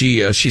 As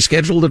she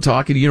scheduled a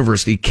talk at a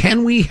university,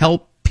 can we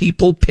help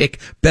people pick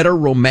better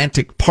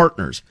romantic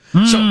partners?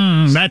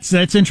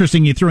 That's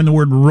interesting. You threw in the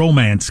word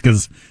romance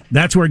because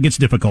that's where it gets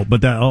difficult.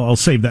 But I'll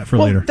save that for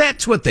later.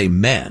 That's what they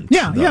meant.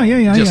 Yeah.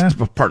 Just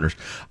partners,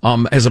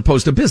 as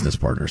opposed to business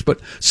partners. But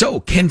so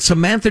can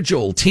Samantha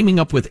Joel, teaming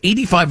up with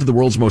 85 of the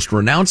world's most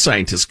renowned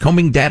scientists,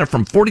 combing data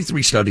from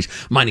 43 studies,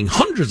 mining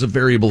hundreds of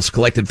variables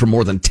collected from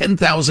more than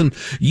 10,000,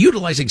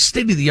 utilizing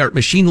state-of-the-art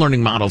machine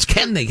learning models,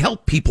 can they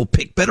help people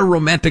pick better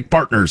romantic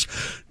partners?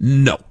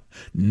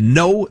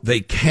 No, they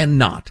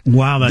cannot.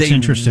 Wow, that's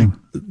interesting.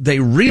 They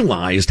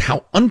realized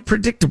how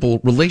unpredictable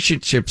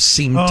relationships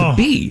seem to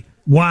be.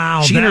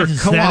 Wow. She and her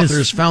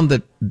co-authors found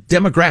that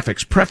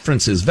demographics,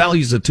 preferences,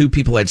 values of two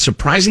people had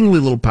surprisingly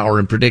little power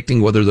in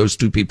predicting whether those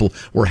two people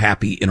were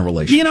happy in a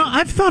relationship. You know,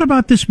 I've thought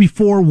about this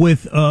before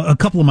with a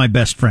couple of my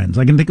best friends.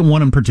 I can think of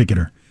one in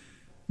particular.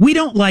 We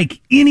don't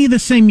like any of the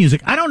same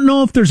music. I don't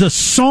know if there's a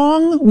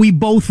song we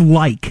both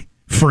like,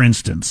 for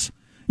instance.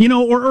 You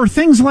know, or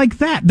things like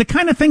that. The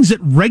kind of things that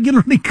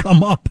regularly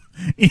come up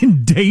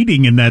in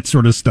dating and that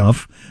sort of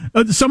stuff.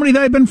 Somebody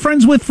that I've been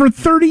friends with for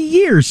 30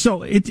 years.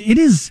 So it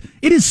is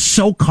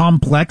so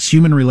complex,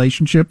 human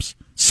relationships.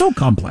 So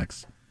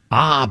complex.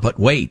 But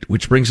wait,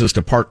 which brings us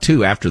to part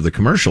 2 after the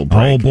commercial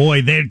break. Oh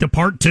boy, they're to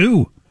part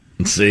 2.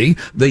 See,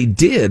 they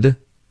did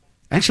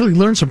actually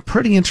learn some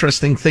pretty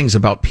interesting things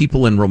about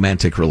people in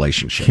romantic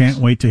relationships. Can't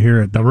wait to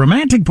hear it. The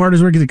romantic part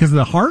is because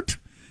the heart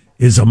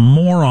is a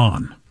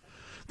moron.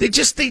 They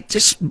just,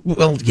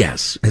 well,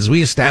 yes, as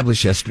we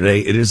established yesterday,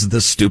 it is the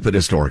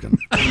stupidest organ.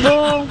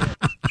 The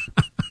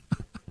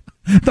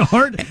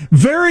heart,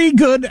 very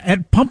good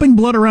at pumping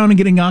blood around and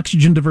getting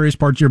oxygen to various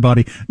parts of your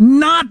body.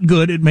 Not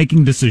good at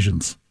making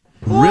decisions.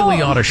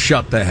 Really ought to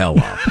shut the hell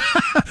up.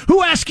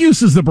 Who asked you,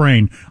 says the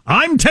brain.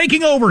 I'm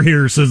taking over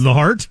here, says the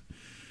heart.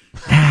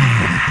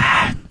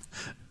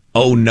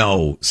 Oh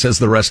no, says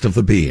the rest of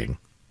the being.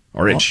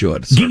 Or it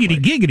should. Certainly.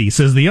 Giggity,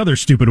 says the other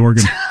stupid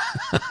organ.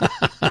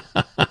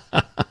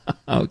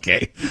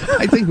 Okay.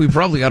 I think we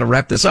probably ought to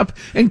wrap this up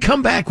and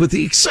come back with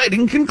the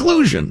exciting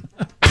conclusion.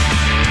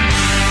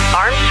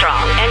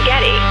 Armstrong and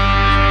Getty.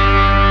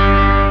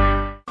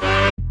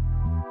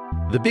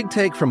 The Big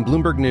Take from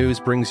Bloomberg News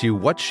brings you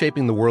what's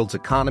shaping the world's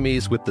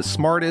economies with the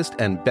smartest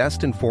and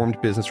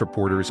best-informed business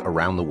reporters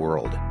around the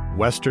world.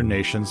 Western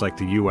nations like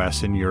the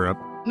U.S. and Europe.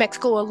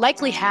 Mexico will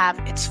likely have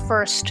its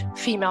first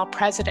female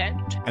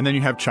president. And then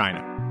you have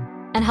China.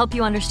 And help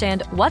you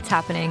understand what's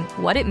happening,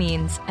 what it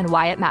means, and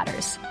why it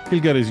matters.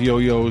 He'll get his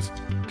yo-yos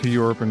to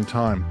Europe in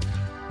time.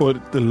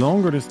 But the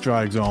longer this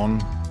drags on,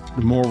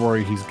 the more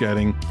worry he's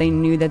getting. They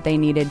knew that they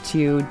needed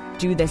to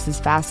do this as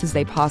fast as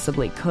they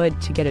possibly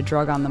could to get a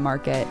drug on the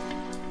market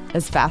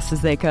as fast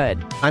as they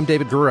could. I'm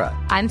David Gura.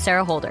 I'm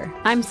Sarah Holder.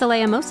 I'm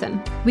Saleha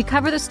Mohsin. We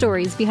cover the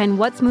stories behind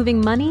what's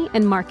moving money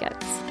and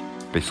markets.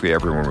 basically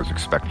everyone was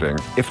expecting,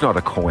 if not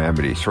a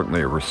calamity,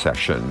 certainly a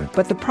recession.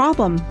 But the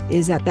problem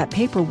is that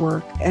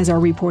paperwork, as our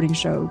reporting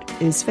showed,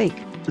 is fake.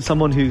 As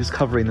someone who's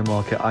covering the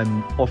market,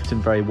 I'm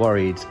often very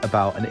worried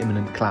about an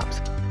imminent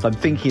collapse. So I'm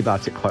thinking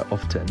about it quite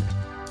often.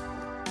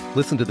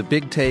 Listen to The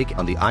Big Take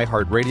on the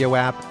iHeartRadio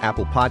app,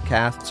 Apple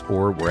Podcasts,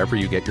 or wherever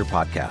you get your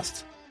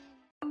podcasts.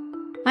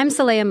 I'm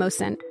Saleha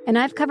Mohsin, and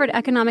I've covered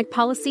economic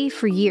policy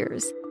for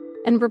years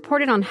and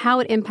reported on how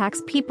it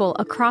impacts people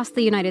across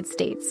the United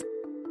States.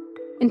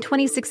 In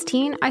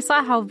 2016, I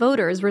saw how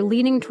voters were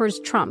leaning towards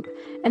Trump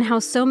and how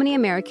so many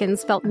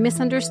Americans felt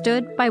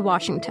misunderstood by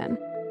Washington.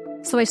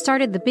 So I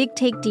started The Big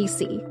Take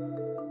DC.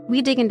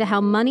 We dig into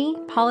how money,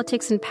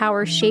 politics, and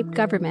power shape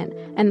government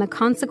and the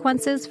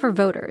consequences for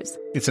voters.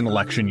 It's an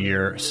election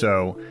year,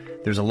 so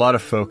there's a lot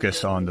of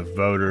focus on the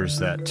voters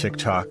that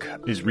TikTok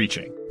is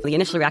reaching. The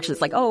initial reaction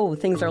is like, oh,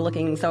 things are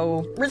looking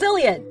so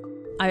resilient.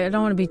 I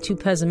don't want to be too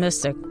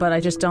pessimistic, but I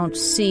just don't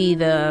see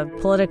the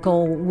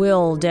political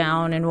will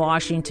down in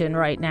Washington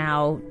right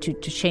now to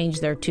change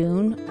their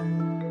tune.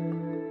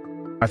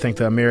 I think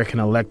the American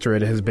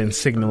electorate has been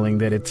signaling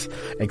that it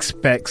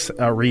expects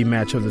a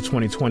rematch of the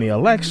 2020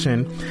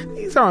 election.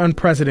 These are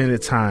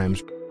unprecedented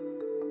times.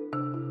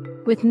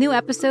 With new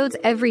episodes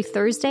every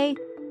Thursday,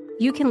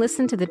 you can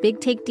listen to The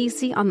Big Take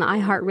DC on the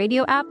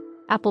iHeartRadio app,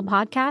 Apple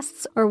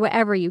Podcasts, or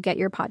wherever you get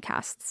your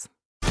podcasts.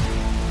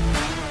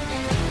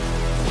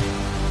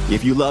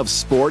 If you love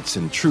sports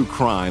and true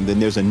crime, then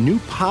there's a new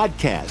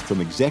podcast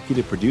from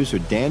executive producer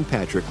Dan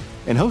Patrick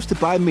and hosted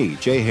by me,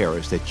 Jay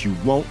Harris, that you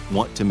won't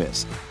want to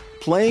miss.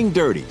 Playing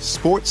Dirty: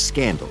 Sports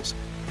Scandals.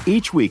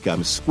 Each week,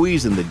 I'm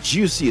squeezing the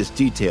juiciest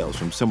details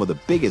from some of the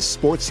biggest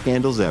sports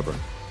scandals ever.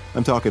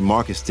 I'm talking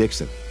Marcus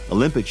Dixon,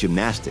 Olympic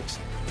gymnastics,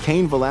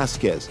 Cain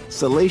Velasquez,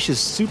 salacious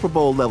Super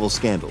Bowl-level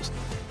scandals.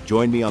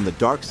 Join me on the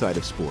dark side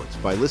of sports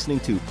by listening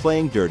to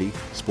Playing Dirty: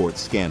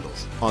 Sports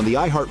Scandals on the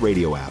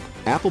iHeartRadio app,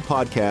 Apple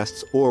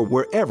Podcasts, or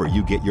wherever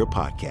you get your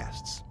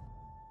podcasts.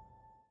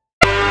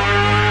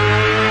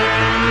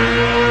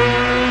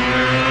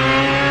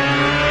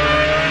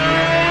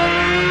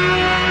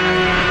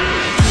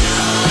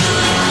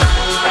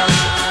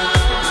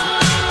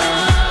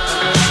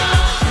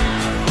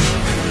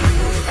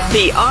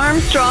 The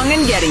Armstrong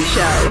and Getty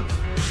Show.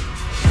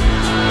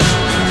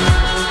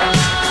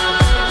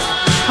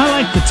 I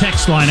like the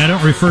text line. I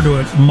don't refer to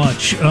it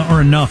much,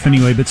 or enough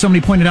anyway, but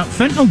somebody pointed out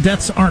fentanyl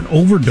deaths aren't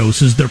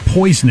overdoses, they're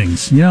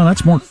poisonings. You know,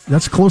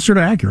 that's closer to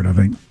accurate, I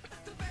think.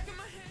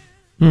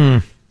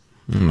 I'm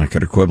not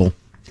going to quibble.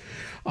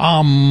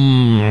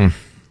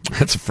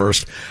 That's a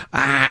first.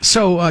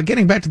 So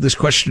getting back to this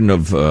question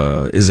of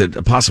is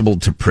it possible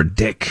to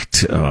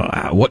predict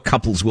what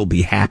couples will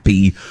be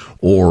happy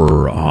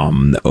or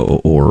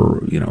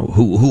you know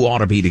who ought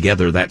to be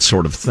together, that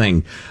sort of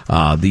thing.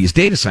 These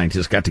data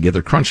scientists got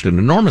together, crunched an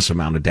enormous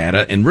amount of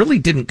data, and really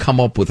didn't come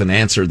up with an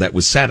answer that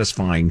was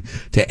satisfying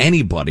to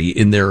anybody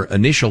in their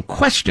initial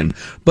question.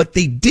 But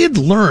they did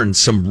learn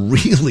some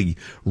really,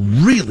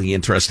 really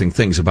interesting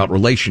things about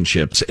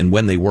relationships and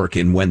when they work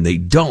and when they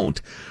don't.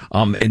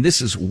 And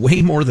this is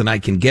way more than I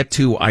can get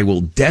to. I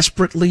will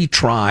desperately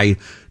try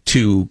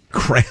to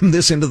cram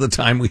this into the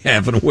time we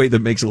have in a way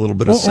that makes a little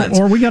bit of sense.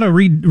 Or we got to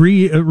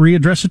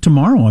readdress it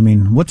tomorrow. I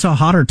mean, what's a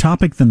hotter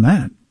topic than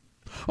that?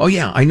 Oh,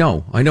 yeah, I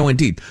know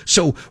indeed.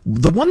 So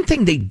the one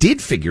thing they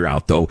did figure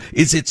out, though,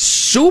 is it's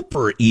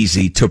super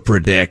easy to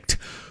predict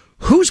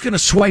who's going to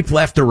swipe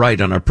left or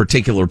right on a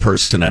particular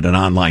person at an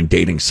online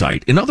dating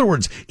site. In other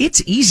words,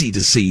 it's easy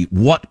to see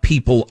what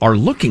people are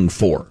looking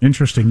for.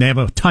 Interesting. They have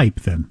a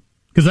type then.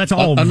 Because that's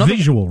all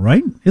visual,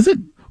 right? Is it?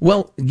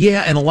 Well,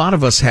 yeah, and a lot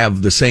of us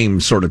have the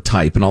same sort of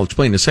type, and I'll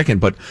explain in a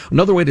second. But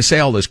another way to say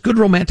all this, good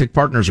romantic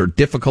partners are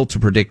difficult to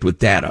predict with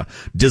data.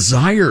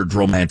 Desired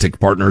romantic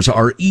partners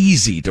are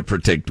easy to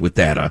predict with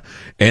data.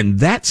 And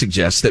that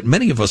suggests that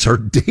many of us are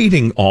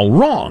dating all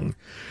wrong.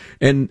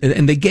 And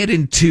they get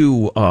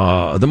into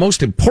the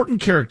most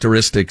important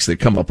characteristics that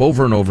come up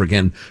over and over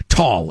again.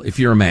 Tall, if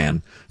you're a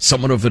man.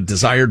 Someone of a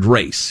desired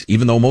race,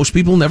 even though most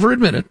people never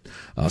admit it.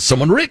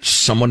 Someone rich.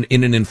 Someone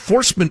in an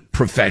enforcement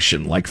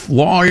profession, like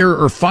lawyer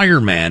or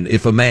fireman,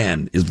 if a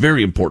man, is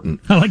very important.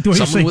 I like the way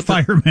you say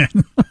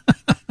fireman.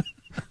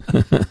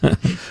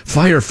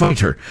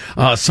 Firefighter.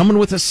 Someone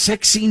with a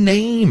sexy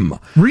name.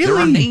 Really? There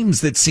are names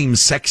that seem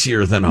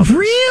sexier than others.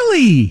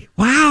 Really?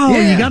 Wow.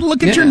 Yeah, you got to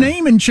look at your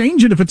name and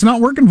change it if it's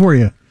not working for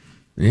you.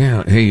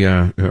 Yeah. Hey,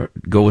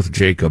 go with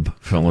Jacob,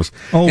 fellas.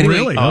 Oh, anyway,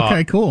 really?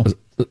 Okay, cool.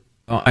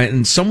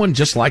 And someone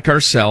just like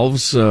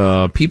ourselves,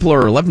 people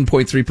are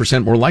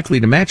 11.3% more likely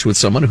to match with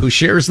someone who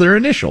shares their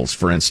initials,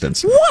 for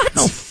instance. What?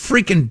 How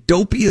freaking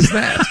dopey is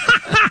that?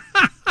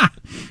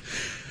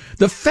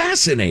 The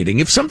fascinating,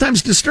 if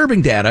sometimes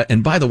disturbing data,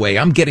 and by the way,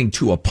 I'm getting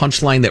to a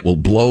punchline that will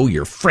blow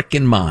your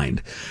frickin'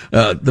 mind.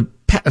 The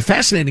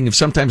fascinating, if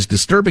sometimes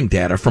disturbing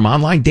data from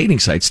online dating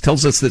sites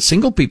tells us that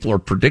single people are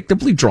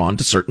predictably drawn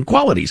to certain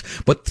qualities.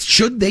 But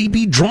should they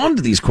be drawn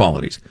to these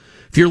qualities?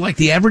 If you're like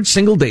the average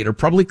single dater,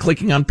 probably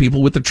clicking on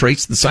people with the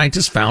traits the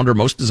scientists found are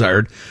most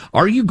desired,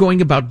 are you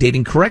going about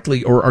dating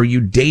correctly, or are you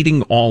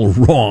dating all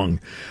wrong?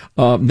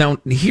 Now,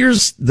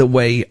 here's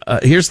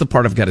the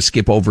part I've got to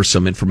skip over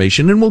some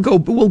information, and we'll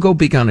go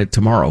big on it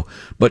tomorrow.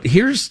 But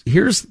here's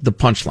the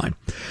punchline.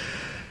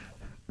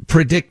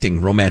 Predicting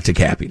romantic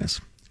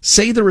happiness.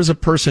 Say there is a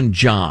person,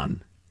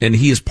 John, and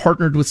he is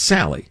partnered with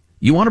Sally.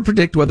 You want to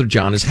predict whether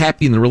John is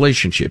happy in the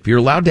relationship. You're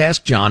allowed to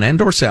ask John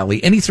and or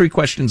Sally any 3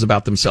 questions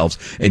about themselves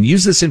and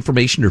use this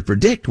information to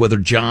predict whether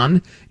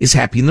John is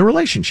happy in the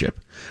relationship.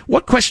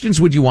 What questions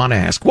would you want to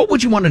ask? What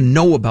would you want to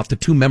know about the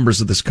 2 members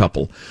of this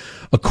couple?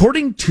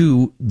 According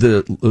to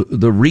the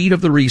read of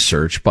the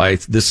research by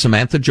this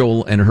Samantha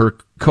Joel and her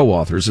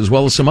co-authors, as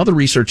well as some other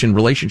research in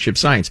relationship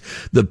science,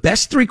 the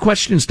best 3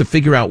 questions to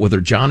figure out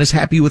whether John is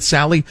happy with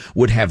Sally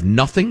would have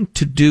nothing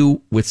to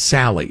do with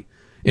Sally.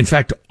 In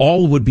fact,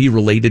 all would be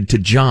related to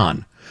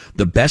John.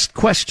 The best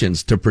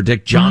questions to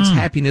predict John's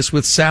happiness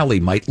with Sally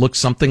might look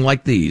something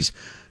like these.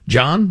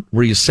 John,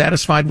 were you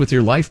satisfied with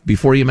your life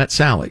before you met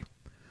Sally?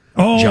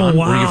 Oh, John,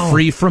 wow. were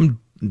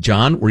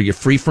you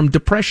free from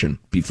depression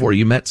before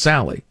you met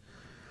Sally?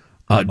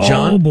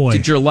 John,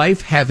 did your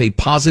life have a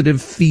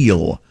positive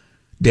feel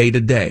day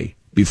to day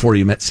before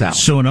you met Sally?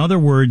 So in other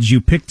words, you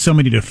picked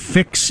somebody to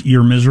fix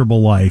your miserable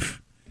life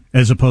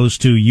as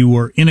opposed to you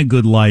were in a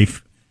good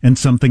life and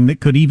something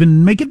that could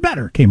even make it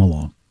better came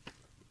along.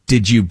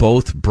 Did you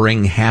both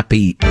bring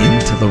happy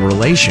into the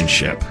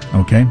relationship?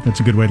 Okay, that's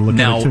a good way to look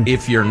at it, too. Now,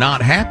 if you're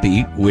not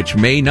happy, which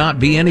may not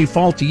be any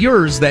fault of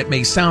yours, that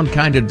may sound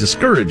kind of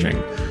discouraging.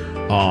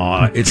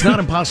 It's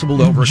not impossible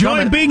to overcome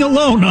Joy being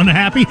alone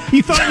unhappy.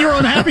 You thought you were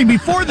unhappy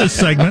before this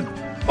segment.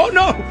 Oh,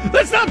 no,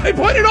 that's not my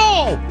point at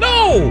all.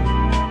 No.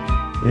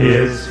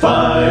 It's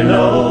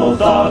final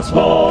thoughts,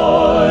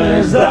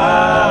 boys.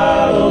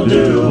 That'll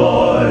do,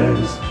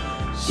 boys.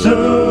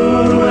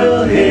 Soon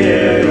we'll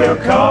hear your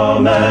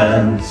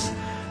comments.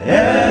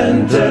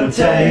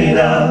 Entertain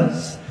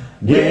us.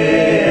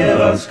 Give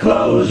us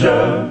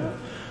closure.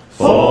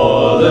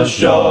 For the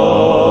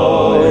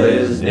show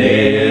is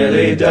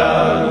nearly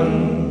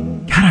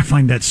done. God, I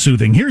find that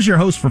soothing. Here's your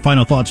host for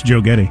Final Thoughts,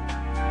 Joe Getty.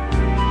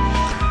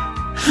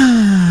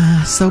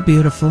 So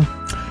beautiful.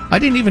 I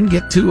didn't even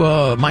get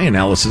to my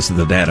analysis of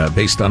the data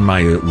based on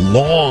my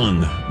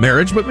long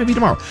marriage, but maybe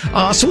tomorrow.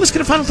 So let's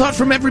get a final thought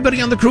from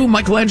everybody on the crew.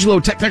 Michelangelo,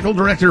 technical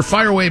director.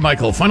 Fire away,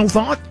 Michael. Final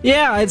thought?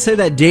 Yeah, I'd say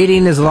that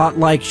dating is a lot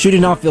like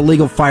shooting off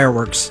illegal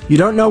fireworks. You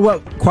don't know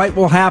what quite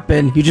will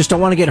happen. You just don't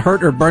want to get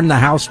hurt or burn the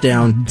house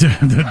down.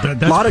 A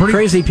lot of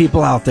crazy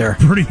people out there.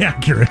 Pretty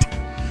accurate.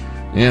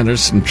 Yeah,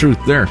 there's some truth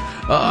there.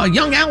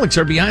 Young Alex,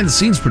 our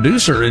behind-the-scenes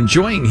producer,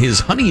 enjoying his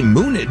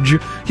honeymoonage.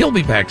 He'll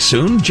be back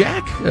soon.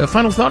 Jack,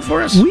 final thought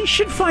for us? We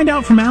should find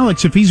out from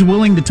Alex if he's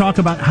willing to talk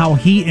about how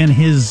he and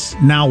his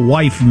now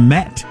wife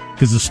met,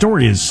 because the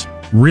story is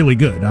really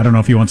good. I don't know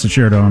if he wants to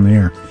share it on the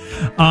air.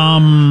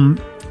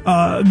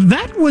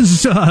 That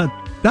was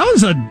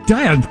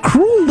a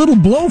cruel little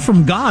blow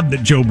from God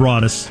that Joe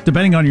brought us,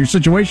 depending on your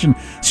situation.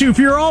 So if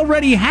you're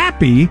already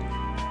happy,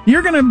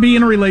 you're going to be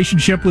in a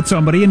relationship with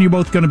somebody and you're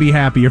both going to be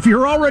happy. If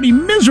you're already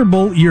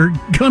miserable, you're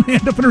going to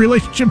end up in a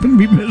relationship and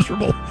be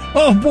miserable.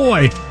 Oh,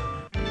 boy.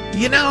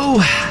 You know,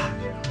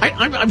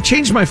 I've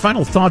changed my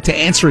final thought to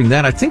answering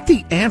that. I think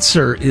the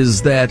answer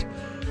is that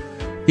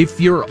if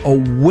you're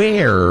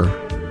aware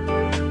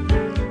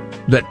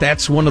that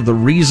that's one of the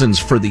reasons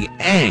for the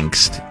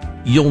angst,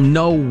 you'll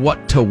know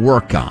what to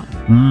work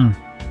on.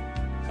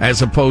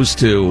 As opposed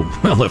to,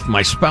 well, if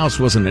my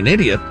spouse wasn't an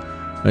idiot,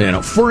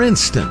 for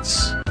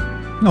instance...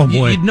 Oh,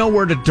 boy. You'd know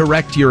where to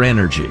direct your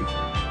energy.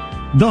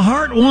 The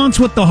heart wants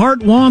what the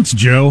heart wants,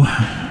 Joe.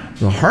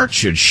 The heart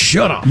should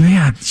shut up.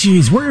 Yeah,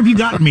 jeez, where have you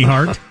gotten me,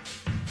 heart?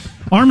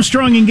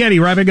 Armstrong and Getty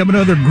wrapping up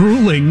another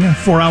grueling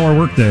 4-hour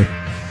workday.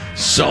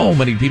 So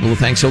many people who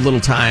thank so little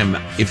time.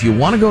 If you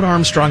want to go to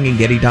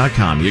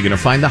ArmstrongandGetty.com, you're going to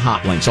find the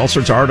hot links, all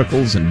sorts of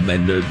articles and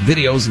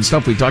videos and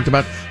stuff we talked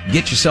about.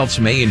 Get yourself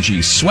some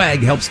A&G swag.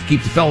 Helps to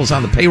keep the fellas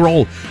on the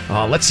payroll.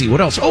 Let's see,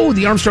 what else? Oh,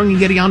 the Armstrong and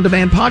Getty On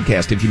Demand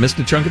podcast, if you missed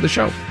a chunk of the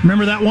show.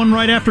 Remember that one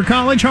right after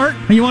college, Hart?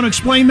 And you want to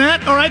explain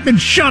that? All right, then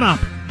shut up.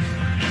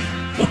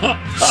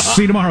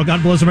 See you tomorrow.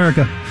 God bless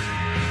America.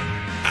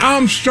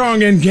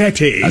 Armstrong and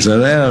Getty. Well,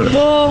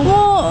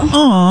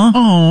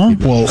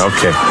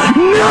 okay.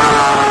 No!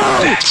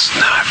 That's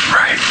not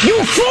right.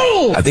 You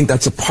fool! I think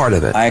that's a part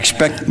of it. I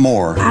expect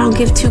more. I don't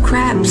give 2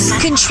 craps.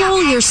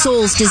 Control your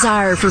soul's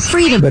desire for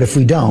freedom. But if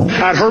we don't...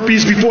 Had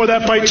herpes before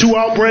that fight, 2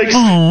 outbreaks.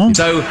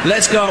 So,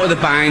 let's go out with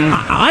a bang.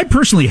 I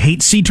personally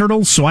hate sea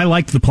turtles, so I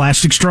liked the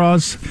plastic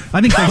straws.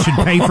 I think they should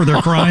pay for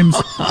their crimes.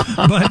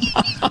 But...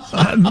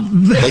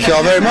 Thank you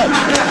all very much.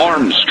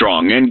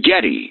 Armstrong and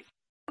Getty.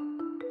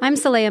 I'm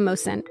Saleha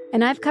Mohsin,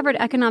 and I've covered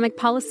economic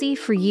policy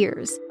for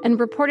years and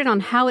reported on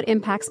how it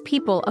impacts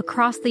people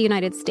across the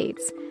United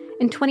States.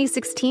 In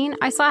 2016,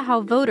 I saw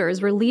how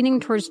voters were leaning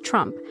towards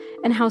Trump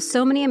and how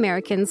so many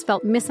Americans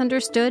felt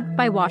misunderstood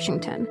by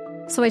Washington.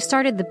 So I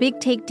started The Big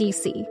Take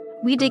DC,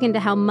 we dig into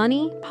how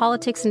money,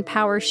 politics, and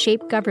power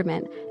shape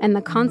government and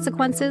the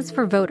consequences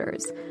for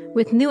voters.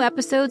 With new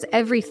episodes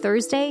every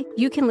Thursday,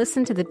 you can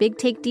listen to The Big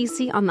Take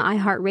DC on the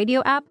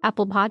iHeartRadio app,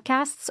 Apple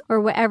Podcasts,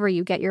 or wherever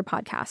you get your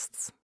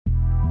podcasts.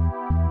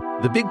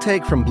 The Big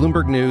Take from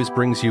Bloomberg News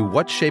brings you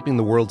what's shaping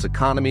the world's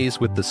economies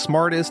with the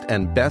smartest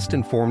and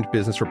best-informed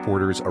business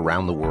reporters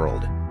around the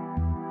world.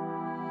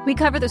 We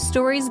cover the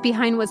stories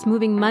behind what's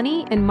moving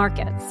money and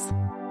markets,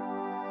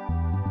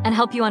 and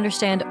help you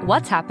understand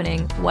what's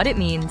happening, what it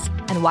means,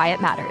 and why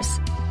it matters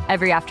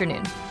every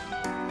afternoon.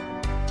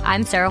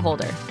 I'm Sarah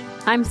Holder.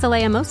 I'm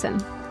Saleha Mohsin.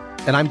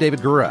 And I'm David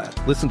Gura.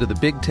 Listen to The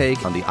Big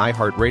Take on the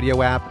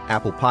iHeartRadio app,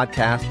 Apple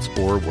Podcasts,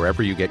 or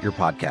wherever you get your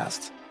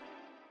podcasts.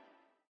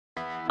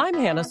 I'm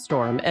Hannah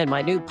Storm, and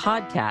my new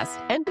podcast,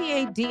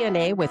 NBA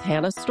DNA with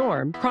Hannah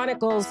Storm,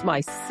 chronicles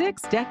my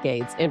 6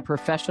 decades in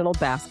professional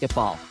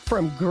basketball.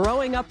 From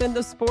growing up in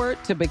the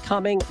sport to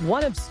becoming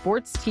one of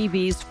sports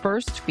TV's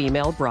first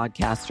female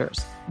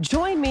broadcasters.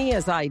 Join me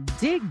as I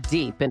dig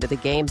deep into the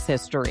game's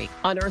history,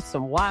 unearth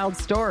some wild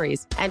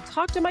stories, and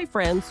talk to my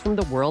friends from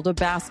the world of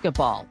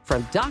basketball,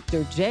 from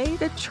Dr. J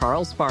to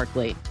Charles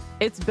Barkley.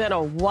 It's been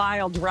a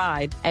wild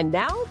ride, and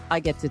now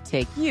I get to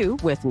take you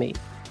with me.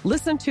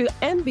 Listen to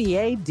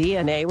NBA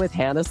DNA with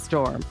Hannah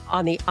Storm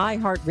on the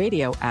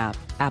iHeartRadio app,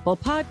 Apple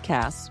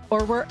Podcasts,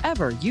 or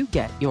wherever you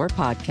get your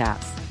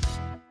podcasts.